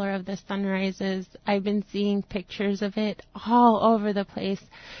the color of the sunrises. I've been seeing pictures of it all over the place,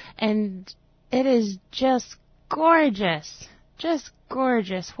 and it is just gorgeous. Just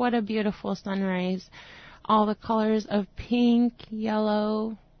gorgeous. What a beautiful sunrise. All the colors of pink,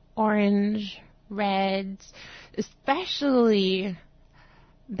 yellow, orange, red, especially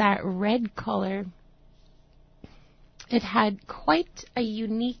that red color. It had quite a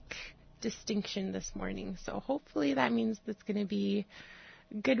unique distinction this morning, so hopefully that means it's going to be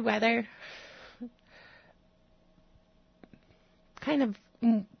good weather. Kind of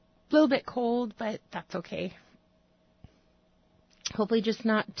a little bit cold, but that's okay. Hopefully just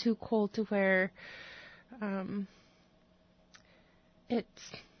not too cold to where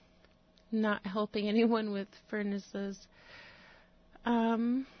it's not helping anyone with furnaces.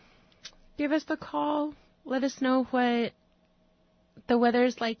 Give us the call. Let us know what the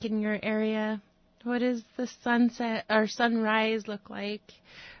weather's like in your area. What does the sunset or sunrise look like?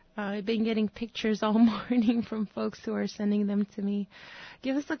 I've been getting pictures all morning from folks who are sending them to me.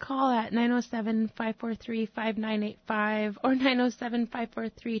 Give us a call at 907-543-5985 or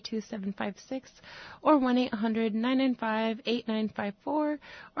 907-543-2756 or 1-800-995-8954, or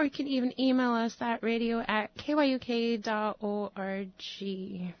you can even email us at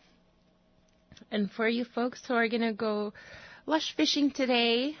radio@kyuk.org. And for you folks who are going to go lush fishing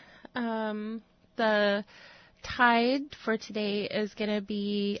today, the tide for today is going to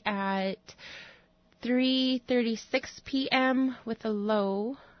be at 3:36 p.m. with a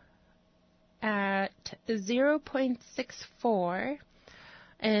low at 0.64,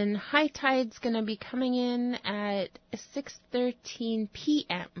 and high tide's going to be coming in at 6:13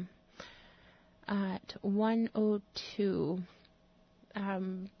 p.m. at 1:02.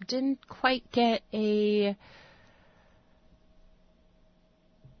 Didn't quite get a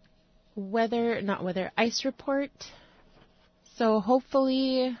ice report. So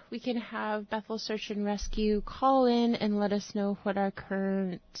hopefully we can have Bethel Search and Rescue call in and let us know what our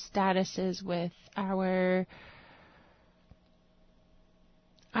current status is with our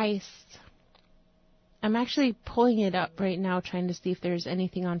ice. I'm actually pulling it up right now, trying to see if there's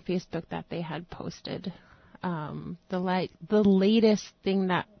anything on Facebook that they had posted. The latest thing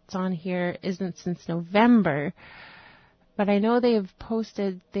that's on here isn't since November, but I know they have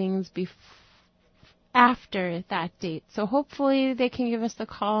posted things after that date. So hopefully they can give us a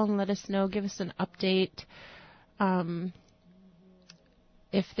call and let us know, give us an update,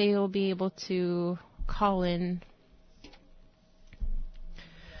 if they will be able to call in.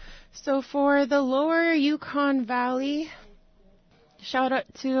 So for the lower Yukon Valley, shout out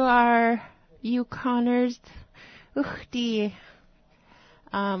to our Yukoners.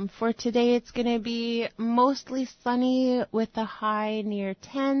 For today, it's going to be mostly sunny with a high near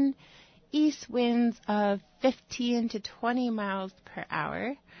 10, east winds of 15 to 20 miles per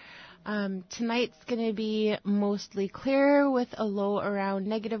hour. Tonight's going to be mostly clear with a low around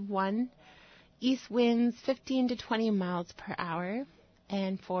 -1, east winds 15 to 20 miles per hour.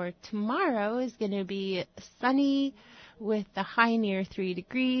 And for tomorrow is going to be sunny with a high near 3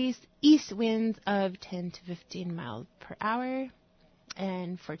 degrees, east winds of 10 to 15 miles per hour.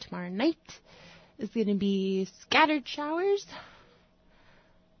 And for tomorrow night is going to be scattered showers,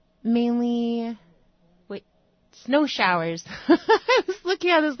 mainly, snow showers. I was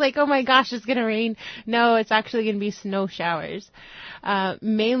looking at this like, oh my gosh, it's going to rain. No, it's actually going to be snow showers,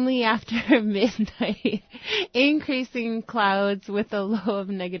 mainly after midnight. Increasing clouds with a low of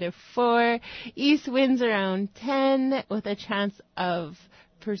 -4, east winds around 10 with a chance of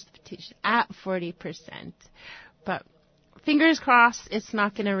precipitation at 40%. But fingers crossed, it's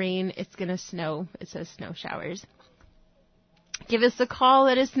not going to rain. It's going to snow. It says snow showers. Give us a call.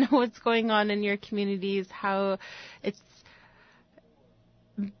 Let us know what's going on in your communities, how it's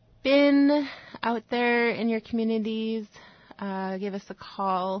been out there in your communities. Give us a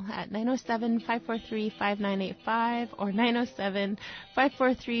call at 907-543-5985 or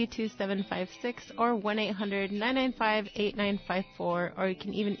 907-543-2756 or 1-800-995-8954, or you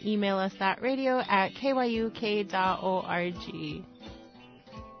can even email us at radio@kyuk.org.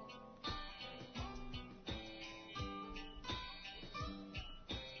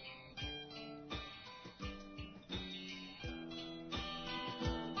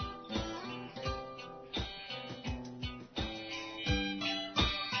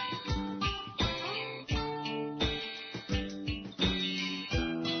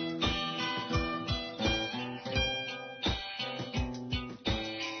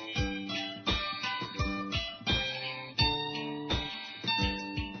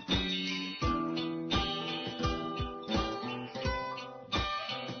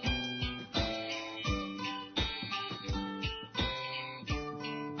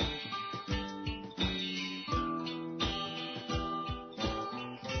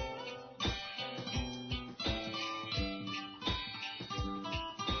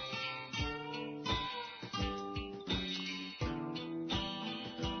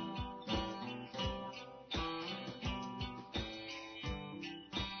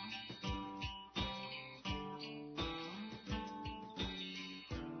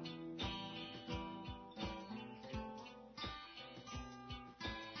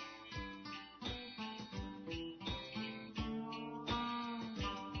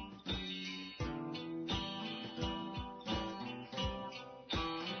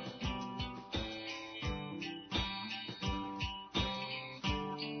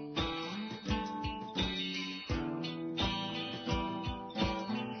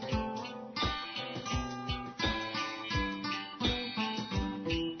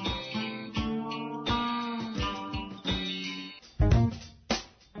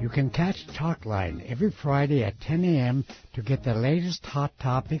 can catch Talkline every Friday at 10 a.m. to get the latest hot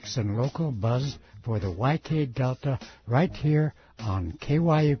topics and local buzz for the YK Delta right here on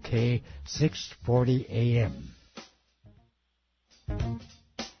KYUK 640 AM.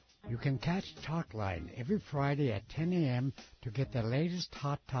 You can catch Talkline every Friday at 10 a.m. to get the latest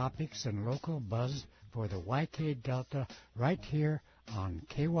hot topics and local buzz for the YK Delta right here on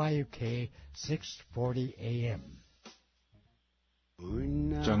KYUK 640 AM.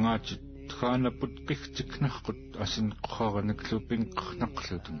 Jangaat thaanaput qihtiknarqut asinqoranaklupin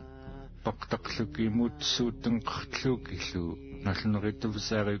qnaqlutun paqtaqlukimut suutanqartlukillu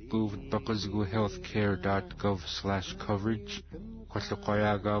nallunerituvsaarikuuvut paqasiguhealthcare.gov/coverage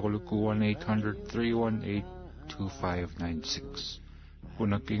qalluqayaagaaruluku 1-800-318-2596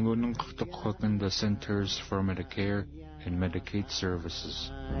 kunakingununqartoqhakan the Centers for Medicare and Medicaid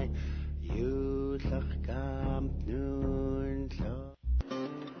Services.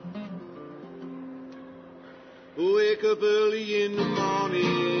 Wake up early in the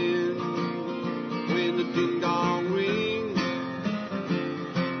morning when the ding dong rings.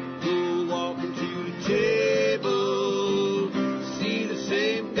 Go walking to the table, see the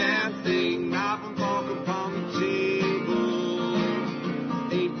same damn thing, knife and fork upon the table.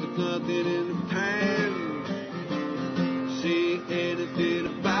 Ain't but nothing in the pan. Say anything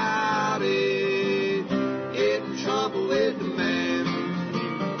about it. Get in trouble with the man.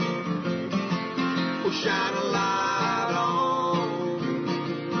 Oh, shine a light on,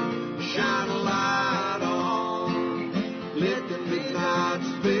 shine a light on. Let the midnight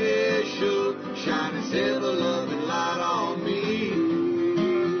special shine its ever-loving light on me.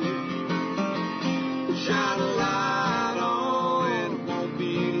 Shine a light on, and it won't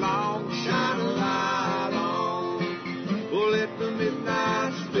be long. Shine a light on. Oh, let the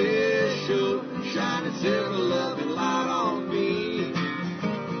midnight special shine its ever-loving light on me.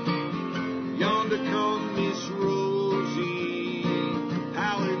 Yonder come Miss Rosie,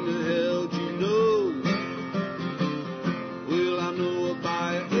 how in the hell do you know? Well, I know her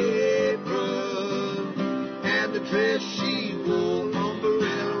by her apron and the dress she wore,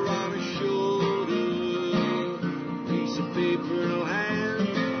 umbrella on her shoulder, piece of paper in her hand.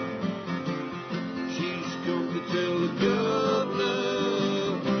 She's come to tell the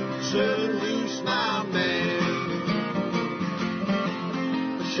governor, turn loose my man.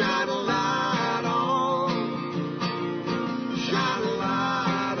 Shine a light on, shine a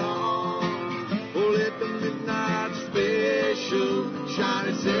light on. Oh, let the midnight special shine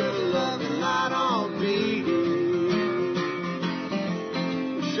its ever-loving light on me.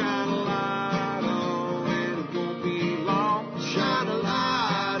 Shine a light on, and it won't be long. Shine a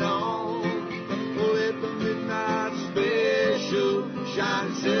light on. Oh, let the midnight special shine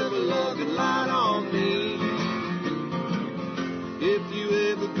its ever-loving light on me. If you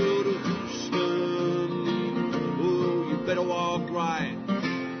ever go to Houston, oh, you better walk right.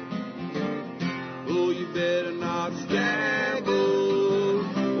 Oh, you better not stagger.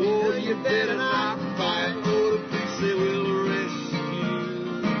 Oh, you better not fight. Oh, the police, they will arrest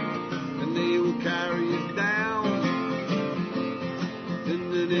you, and they will carry you down.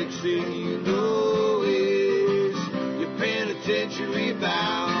 And the next thing you know is you're penitentiary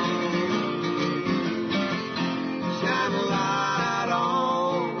bound. Shine a light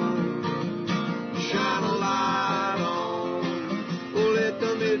on, shine a light on. Oh, let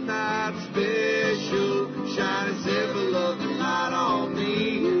the midnight special shine its ever-loving light on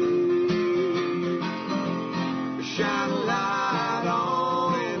me. Shine a light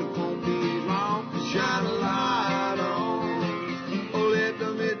on, and it won't be long. Shine a light on. Oh, let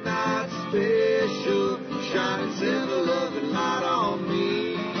the midnight special shine its ever-loving light on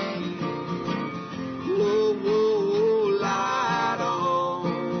me. Whoa, whoa.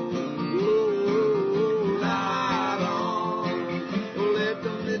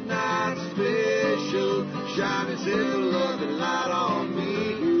 Shine its ever-loving light on me.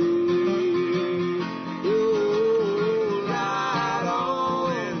 Oh, light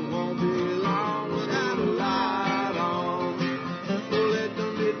on, and it won't be long. Shine a light on. Oh, let the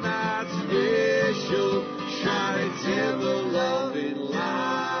midnight special shine its ever-loving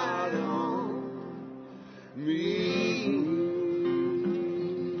light on me.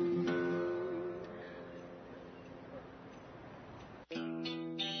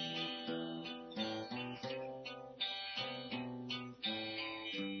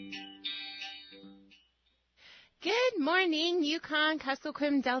 Good morning, Yukon,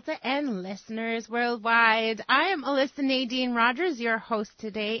 Kuskokwim, Delta, and listeners worldwide. I am Alyssa Nadine Rodgers, your host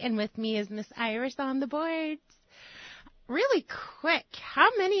today, and with me is Miss Iris on the boards. Really quick, how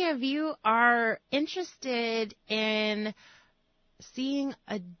many of you are interested in seeing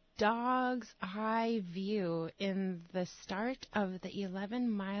a dog's eye view in the start of the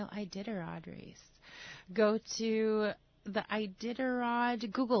 11-mile Iditarod race. Go to the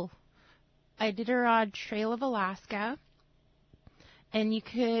Iditarod, Google Iditarod Trail of Alaska, and you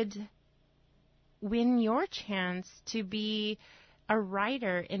could win your chance to be a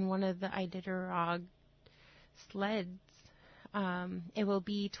rider in one of the Iditarod sleds. It will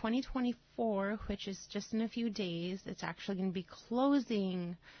be 2024, which is just in a few days. It's actually going to be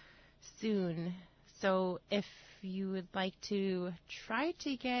closing soon. So if you would like to try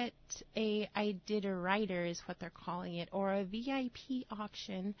to get a Iditarod is what they're calling it, or a VIP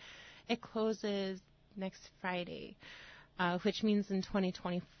auction, it closes next Friday. Which means in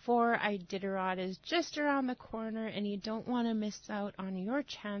 2024, Iditarod is just around the corner, and you don't want to miss out on your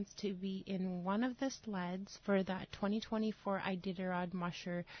chance to be in one of the sleds for that 2024 Iditarod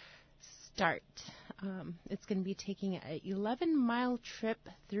Musher start. It's going to be taking an 11-mile trip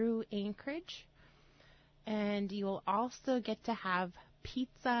through Anchorage, and you will also get to have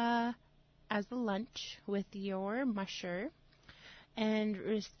pizza as a lunch with your musher, and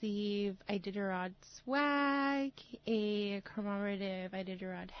receive Iditarod swag, a commemorative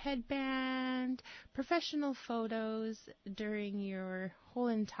Iditarod headband, professional photos during your whole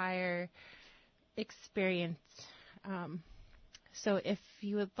entire experience. So if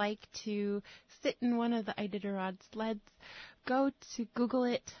you would like to sit in one of the Iditarod sleds, go to Google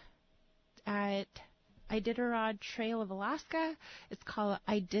it at Iditarod Trail of Alaska. It's called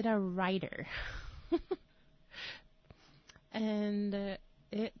Iditarod. And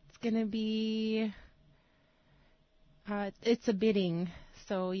it's going to be, it's a bidding,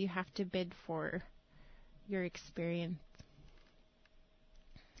 so you have to bid for your experience.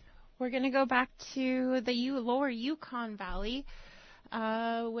 We're going to go back to the lower Yukon Valley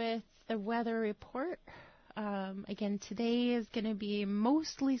with the weather report. Again, today is going to be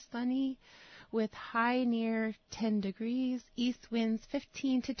mostly sunny with high near 10 degrees, east winds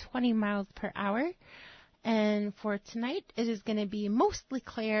 15 to 20 miles per hour. And for tonight, it is going to be mostly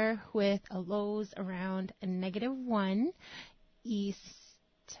clear with a lows around a -1, east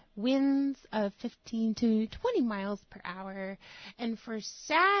winds of 15 to 20 miles per hour. And for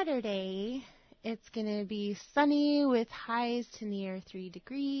Saturday, it's going to be sunny with highs to near 3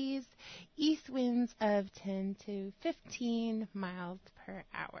 degrees, east winds of 10 to 15 miles per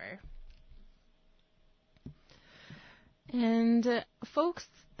hour. And folks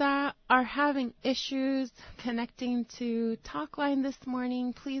that are having issues connecting to Talkline this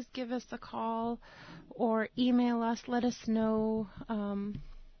morning, please give us a call or email us. Let us know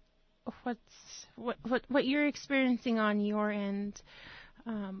what you're experiencing on your end.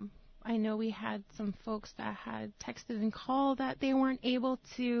 I know we had some folks that had texted and called that they weren't able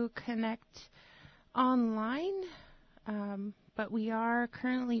to connect online, but we are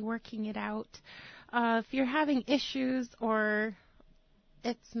currently working it out. If you're having issues or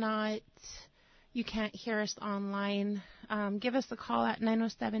it's not, you can't hear us online, give us a call at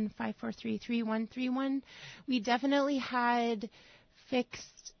 907-543-3131. We definitely had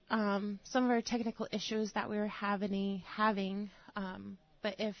fixed some of our technical issues that we were having.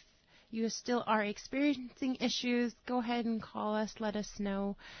 But if you still are experiencing issues, go ahead and call us. Let us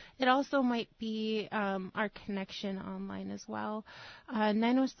know. It also might be our connection online as well.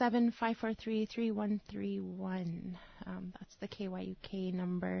 907-543-3131. That's the KYUK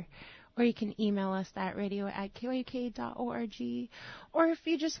number. Or you can email us at radio@kyuk.org. Or if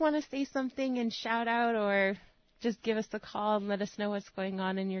you just want to say something and shout out or just give us a call and let us know what's going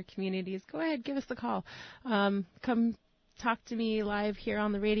on in your communities, go ahead, give us a call. Come talk to me live here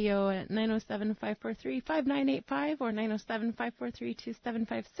on the radio at 907-543-5985 or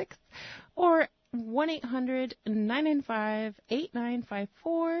 907-543-2756 or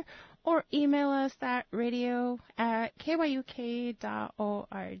 1-800-995-8954 or email us at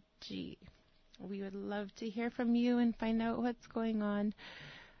radio@kyuk.org. We would love to hear from you and find out what's going on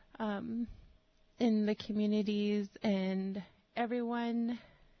in the communities, and everyone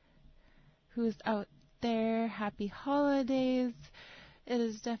who's out there, happy holidays. It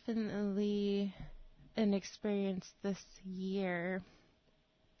is definitely an experience this year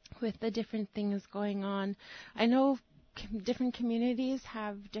with the different things going on. I know different communities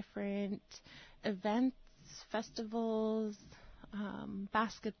have different events, festivals,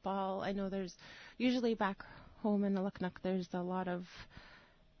 basketball. I know there's usually back home in Aluknuk, there's a lot of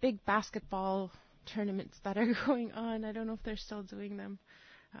big basketball tournaments that are going on. I don't know if they're still doing them.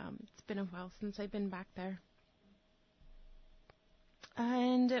 It's been a while since I've been back there.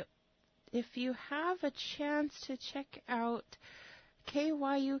 And if you have a chance to check out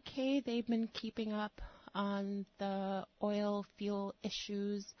KYUK, they've been keeping up on the oil fuel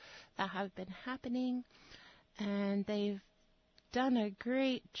issues that have been happening, and they've done a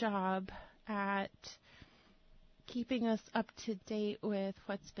great job at keeping us up to date with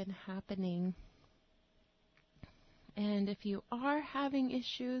what's been happening. And if you are having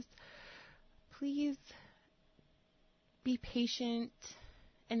issues, please be patient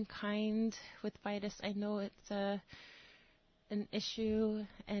and kind with Vitus. I know it's an issue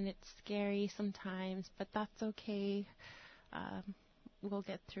and it's scary sometimes, but that's okay. We'll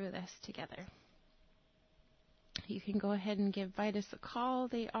get through this together. You can go ahead and give Vitus a call.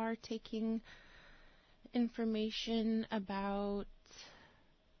 They are taking information about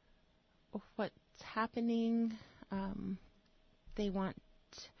what's happening. They want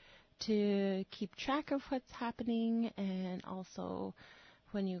to keep track of what's happening and also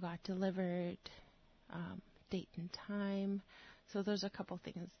when you got delivered, date and time. So there's a couple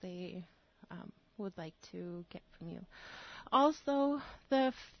things they would like to get from you. Also,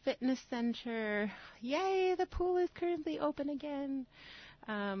 the fitness center, yay, the pool is currently open again.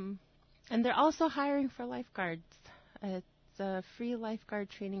 And they're also hiring for lifeguards. It's a free lifeguard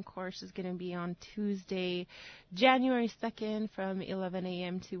training course is going to be on Tuesday, January 2nd from 11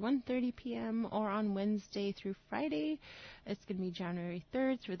 a.m. to 1:30 p.m. or on Wednesday through Friday. It's going to be January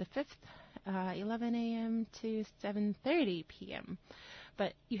 3rd through the 5th, 11 a.m. to 7:30 p.m.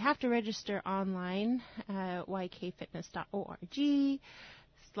 But you have to register online at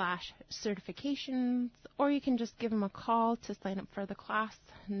ykfitness.org/certifications, or you can just give them a call to sign up for the class,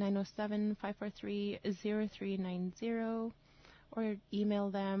 907-543-0390, or email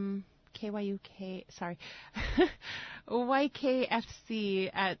them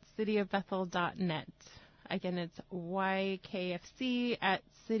ykfc@cityofbethel.net. Again, it's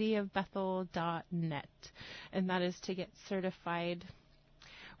ykfc@cityofbethel.net, and that is to get certified.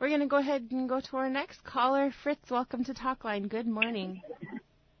 We're going to go ahead and go to our next caller. Fritz, welcome to Talkline. Good morning.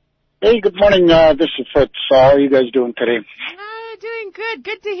 Hey, good morning. This is Fritz. How are you guys doing today? Doing good.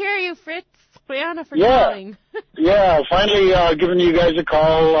 Good to hear you, Fritz. Brianna for calling. Yeah, finally giving you guys a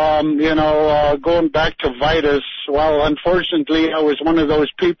call. Going back to Vitus. Well, unfortunately, I was one of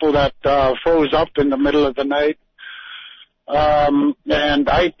those people that froze up in the middle of the night. And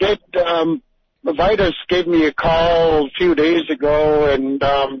I did... Vitus gave me a call a few days ago, and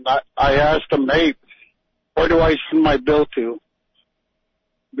I asked him, hey, where do I send my bill to?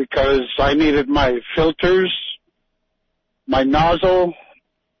 Because I needed my filters, my nozzle,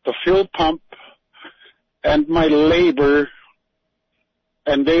 the fuel pump, and my labor,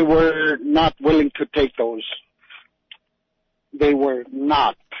 and they were not willing to take those. They were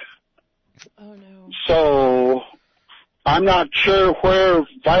not. Oh, no. So... I'm not sure where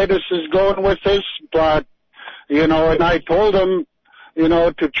Vitus is going with this, but, and I told them,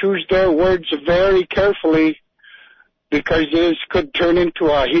 to choose their words very carefully because this could turn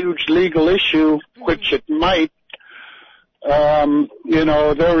into a huge legal issue, which it might.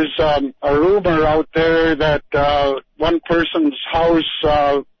 There's a rumor out there that one person's house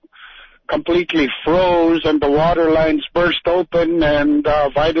completely froze and the water lines burst open and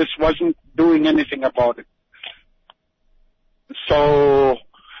Vitus wasn't doing anything about it. So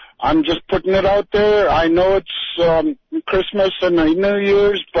I'm just putting it out there. I know it's Christmas and New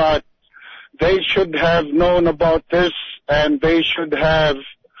Year's, but they should have known about this, and they should have,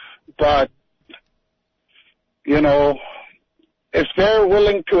 but, if they're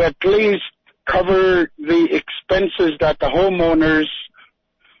willing to at least cover the expenses that the homeowners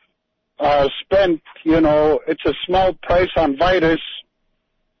spent, it's a small price on Vitus.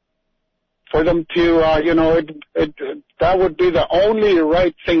 For them to, that would be the only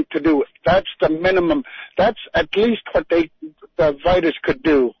right thing to do. That's the minimum. That's at least what the Vitus could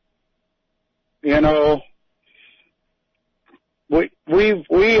do. We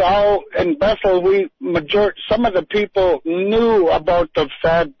all in Bethel, some of the people knew about the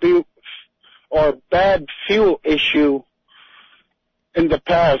bad fuel issue in the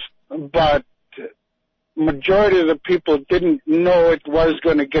past, but majority of the people didn't know it was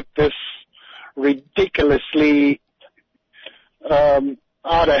going to get this ridiculously out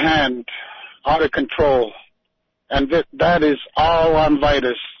of hand, out of control, and that is all on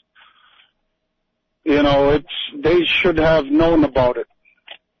Vitus. They should have known about it,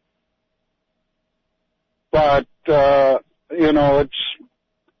 but that's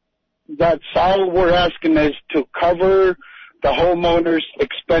all we're asking is to cover the homeowners'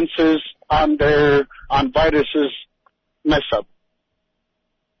 expenses on Vitus's mess up.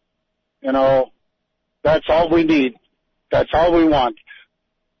 That's all we need. That's all we want.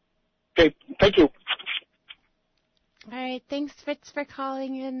 Okay, thank you. All right, thanks, Fritz, for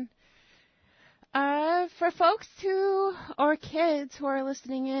calling in. For folks or kids who are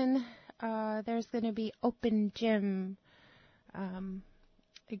listening in, there's going to be open gym,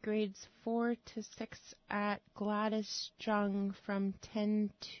 grades 4 to 6 at Gladys Jung from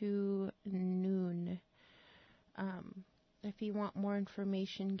 10 to noon. If you want more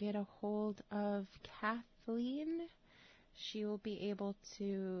information, get a hold of Kathleen. She will be able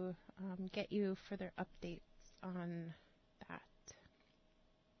to get you further updates on that.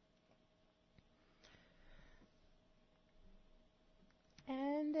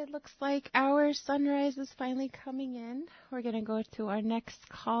 And it looks like our sunrise is finally coming in. We're going to go to our next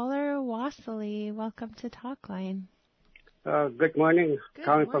caller, Wassily. Welcome to Talkline. Good morning.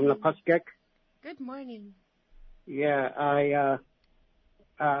 Calling from the Puskek. Good morning. Yeah,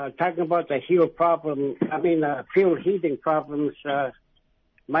 talking about the fuel heating problems.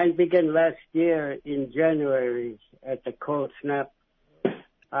 Mine began last year in January at the cold snap.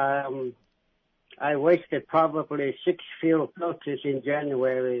 I wasted probably 6 fuel filters in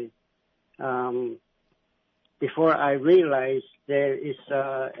January before I realized there is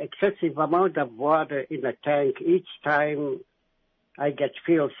excessive amount of water in the tank each time I get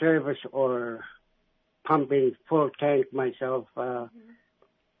fuel service or pumping full tank myself.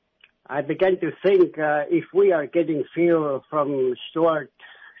 I began to think if we are getting fuel from stored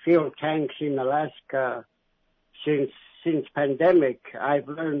fuel tanks in Alaska since pandemic, I've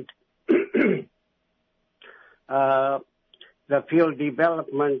learned the fuel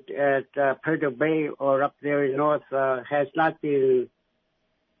development at Prudhoe Bay or up there in north has not been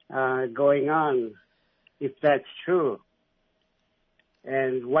going on, if that's true.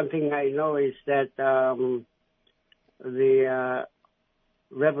 And one thing I know is that the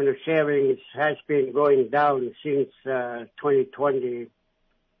revenue sharing has been going down since 2020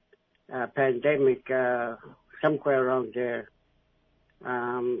 pandemic, somewhere around there.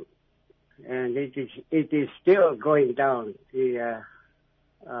 And it is still going down. The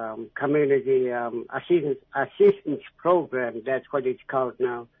community assistance program, that's what it's called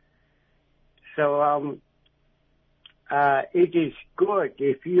now. So it is good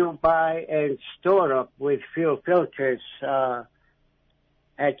if you buy and store up with fuel filters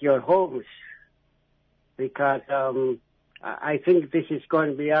at your homes, because I think this is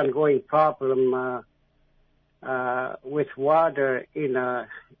going to be an ongoing problem with water in our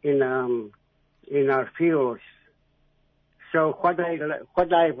fuels. So what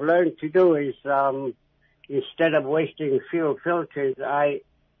I've learned to do is instead of wasting fuel filters, I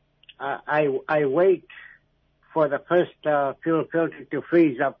wait for the first fuel filter to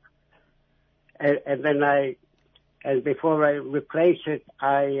freeze up, and then before I replace it,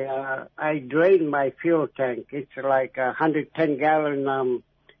 I drain my fuel tank. It's like a 110-gallon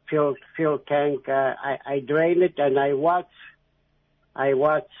fuel tank. I drain it and I watch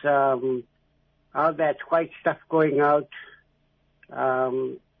all that white stuff going out,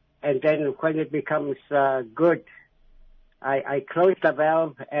 and then when it becomes good, I close the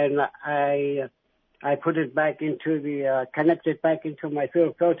valve and I put it back into connect it back into my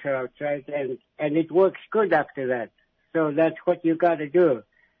fuel filter outside, and it works good after that. So that's what you got to do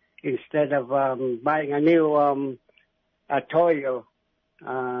instead of buying a new Toyo.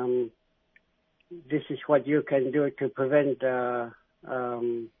 This is what you can do to prevent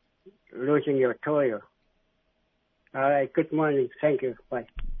losing your Toyo. All right. Good morning. Thank you. Bye. All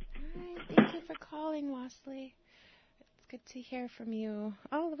right. Thank you for calling, Wassily. It's good to hear from you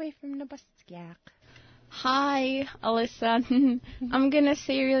all the way from Nebraska. Hi, Alyssa. I'm going to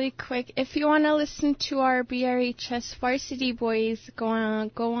say really quick, if you want to listen to our BRHS varsity boys go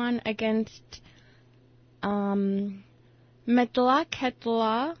on against Metla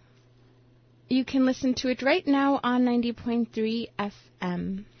Ketla, you can listen to it right now on 90.3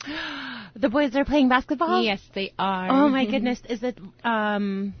 FM. The boys are playing basketball? Yes, they are. Oh, my goodness. Is it,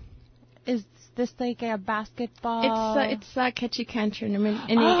 is this like a basketball? It's a Ketchikan tournament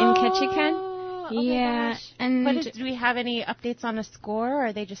in Ketchikan. Oh yeah, and do we have any updates on a score, or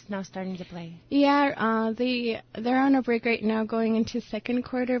are they just now starting to play? Yeah, they're on a break right now, going into second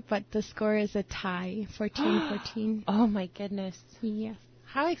quarter, but the score is a tie, 14-14. Oh my goodness! Yes.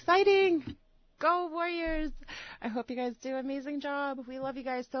 How exciting! Go Warriors! I hope you guys do an amazing job. We love you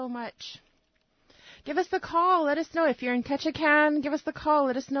guys so much. Give us the call. Let us know if you're in Ketchikan. Give us the call.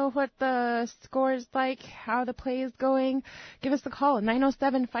 Let us know what the score is like, how the play is going. Give us the call at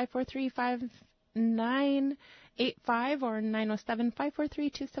 907-543-5985 or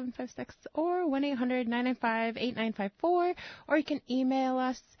 907-543-2756 or 1-800-995-8954, or you can email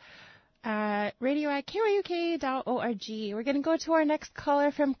us at radio@kyuk.org. We're going to go to our next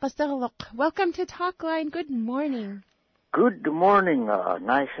caller from Qasarluq. Welcome to Talkline. Good morning. Good morning.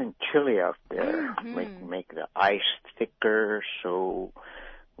 Nice and chilly out there. Make the ice thicker, so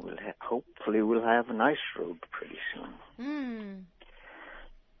hopefully we'll have a nice road pretty soon.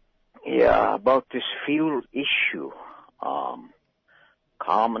 Yeah, about this fuel issue.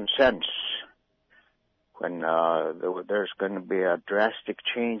 Common sense. When there's going to be a drastic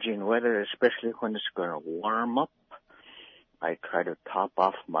change in weather, especially when it's going to warm up, I try to top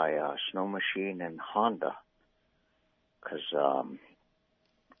off my snow machine and Honda. Because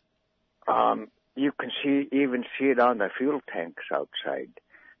you can even see it on the fuel tanks outside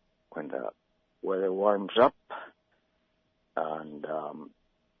when the weather warms up, and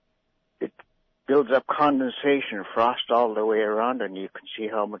it builds up condensation, frost all the way around, and you can see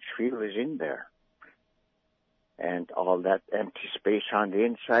how much fuel is in there. And all that empty space on the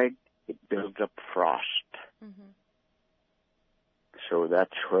inside, it builds up frost. So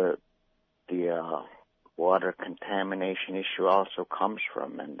that's where the water contamination issue also comes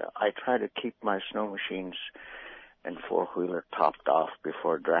from, and I try to keep my snow machines and four-wheeler topped off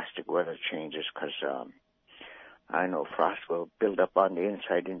before drastic weather changes, because I know frost will build up on the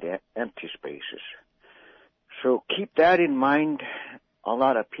inside in the empty spaces. So keep that in mind. A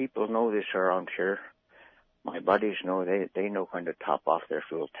lot of people know this around here. My buddies know, they know when to top off their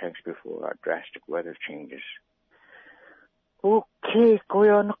fuel tanks before drastic weather changes. Okay,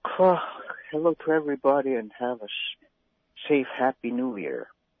 Kuya, hello to everybody and have a safe, happy New Year.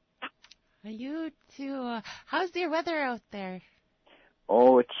 You too. How's your weather out there?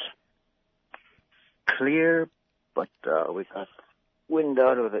 Oh, it's clear, but we got wind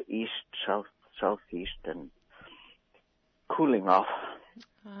out of the east, southeast, and cooling off.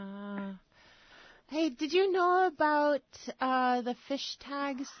 Hey, did you know about the fish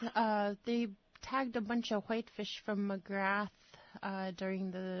tags? They tagged a bunch of whitefish from McGrath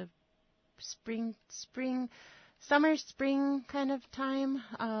during the summer, spring kind of time,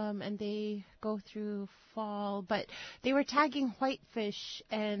 and they go through fall. But they were tagging whitefish,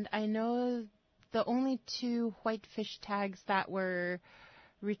 and I know the only 2 whitefish tags that were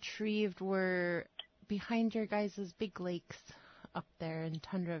retrieved were behind your guys' big lakes up there in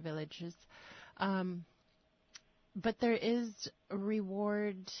Tundra Villages. But there is a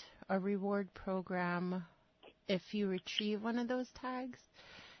reward program if you retrieve one of those tags.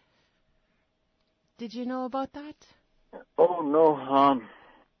 Did you know about that? Oh, no.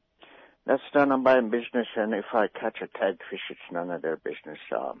 That's none of my business, and if I catch a tagged fish, it's none of their business.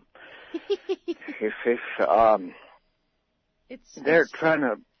 They're trying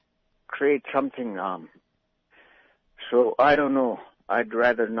to create something, so I don't know. I'd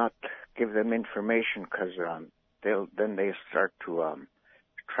rather not give them information, because they start to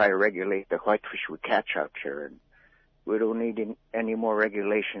try to regulate the whitefish we catch out here, and we don't need any more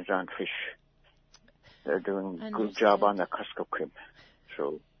regulations on fish. They're doing a good job on the Kuskokwim.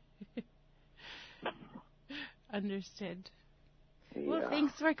 So. Understood. Yeah. Well,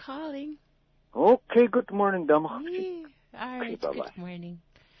 thanks for calling. Okay, good morning, Dama. All right, okay, good morning.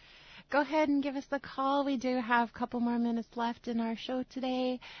 Go ahead and give us a call. We do have a couple more minutes left in our show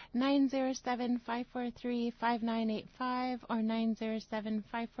today. 907-543-5985 or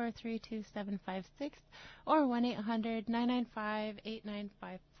 907-543-2756 or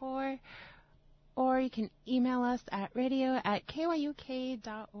 1-800-995-8954. Or you can email us at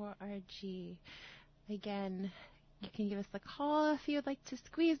radio@kyuk.org. Again, you can give us a call if you'd like to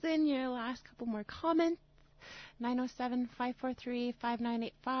squeeze in your last couple more comments.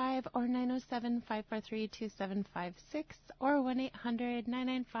 907-543-5985 or 907-543-2756 or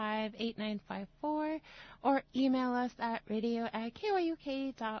 1-800-995-8954 or email us at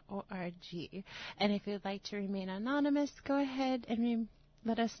radio@kyuk.org. And if you'd like to remain anonymous, go ahead and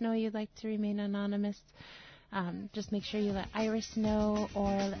let us know you'd like to remain anonymous. Just make sure you let Iris know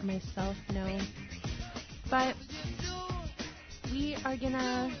or let myself know. But we are going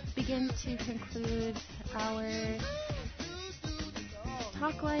to begin to conclude our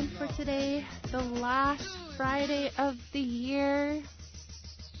talk line for today, the last Friday of the year.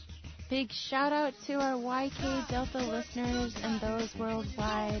 Big shout out to our YK Delta listeners and those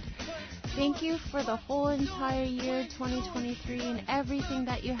worldwide. Thank you for the whole entire year 2023 and everything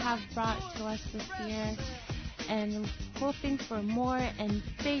that you have brought to us this year. And hoping for more and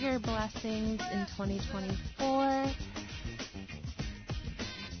bigger blessings in 2024.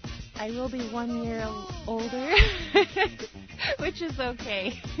 I will be 1 year older, which is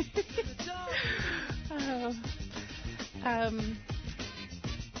okay.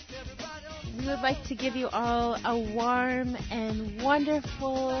 We would like to give you all a warm and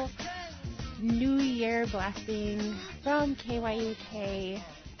wonderful New Year blessing from KYUK.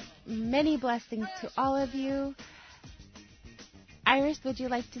 Many blessings to all of you. Iris, would you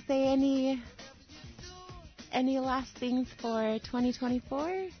like to say any last things for 2024?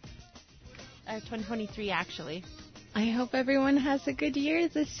 Or 2023, actually. I hope everyone has a good year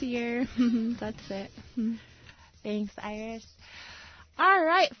this year. That's it. Thanks, Iris. All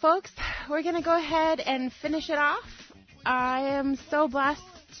right, folks, we're going to go ahead and finish it off. I am so blessed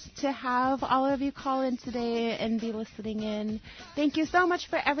to have all of you call in today and be listening in. Thank you so much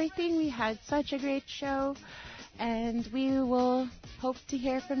for everything. We had such a great show, and we will hope to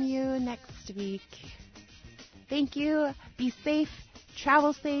hear from you next week. Thank you. Be safe.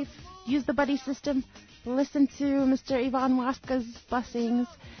 Travel safe. Use the buddy system. Listen to Mr. Ivan Waska's blessings,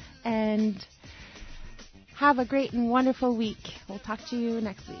 and have a great and wonderful week. We'll talk to you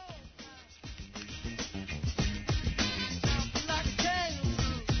next week.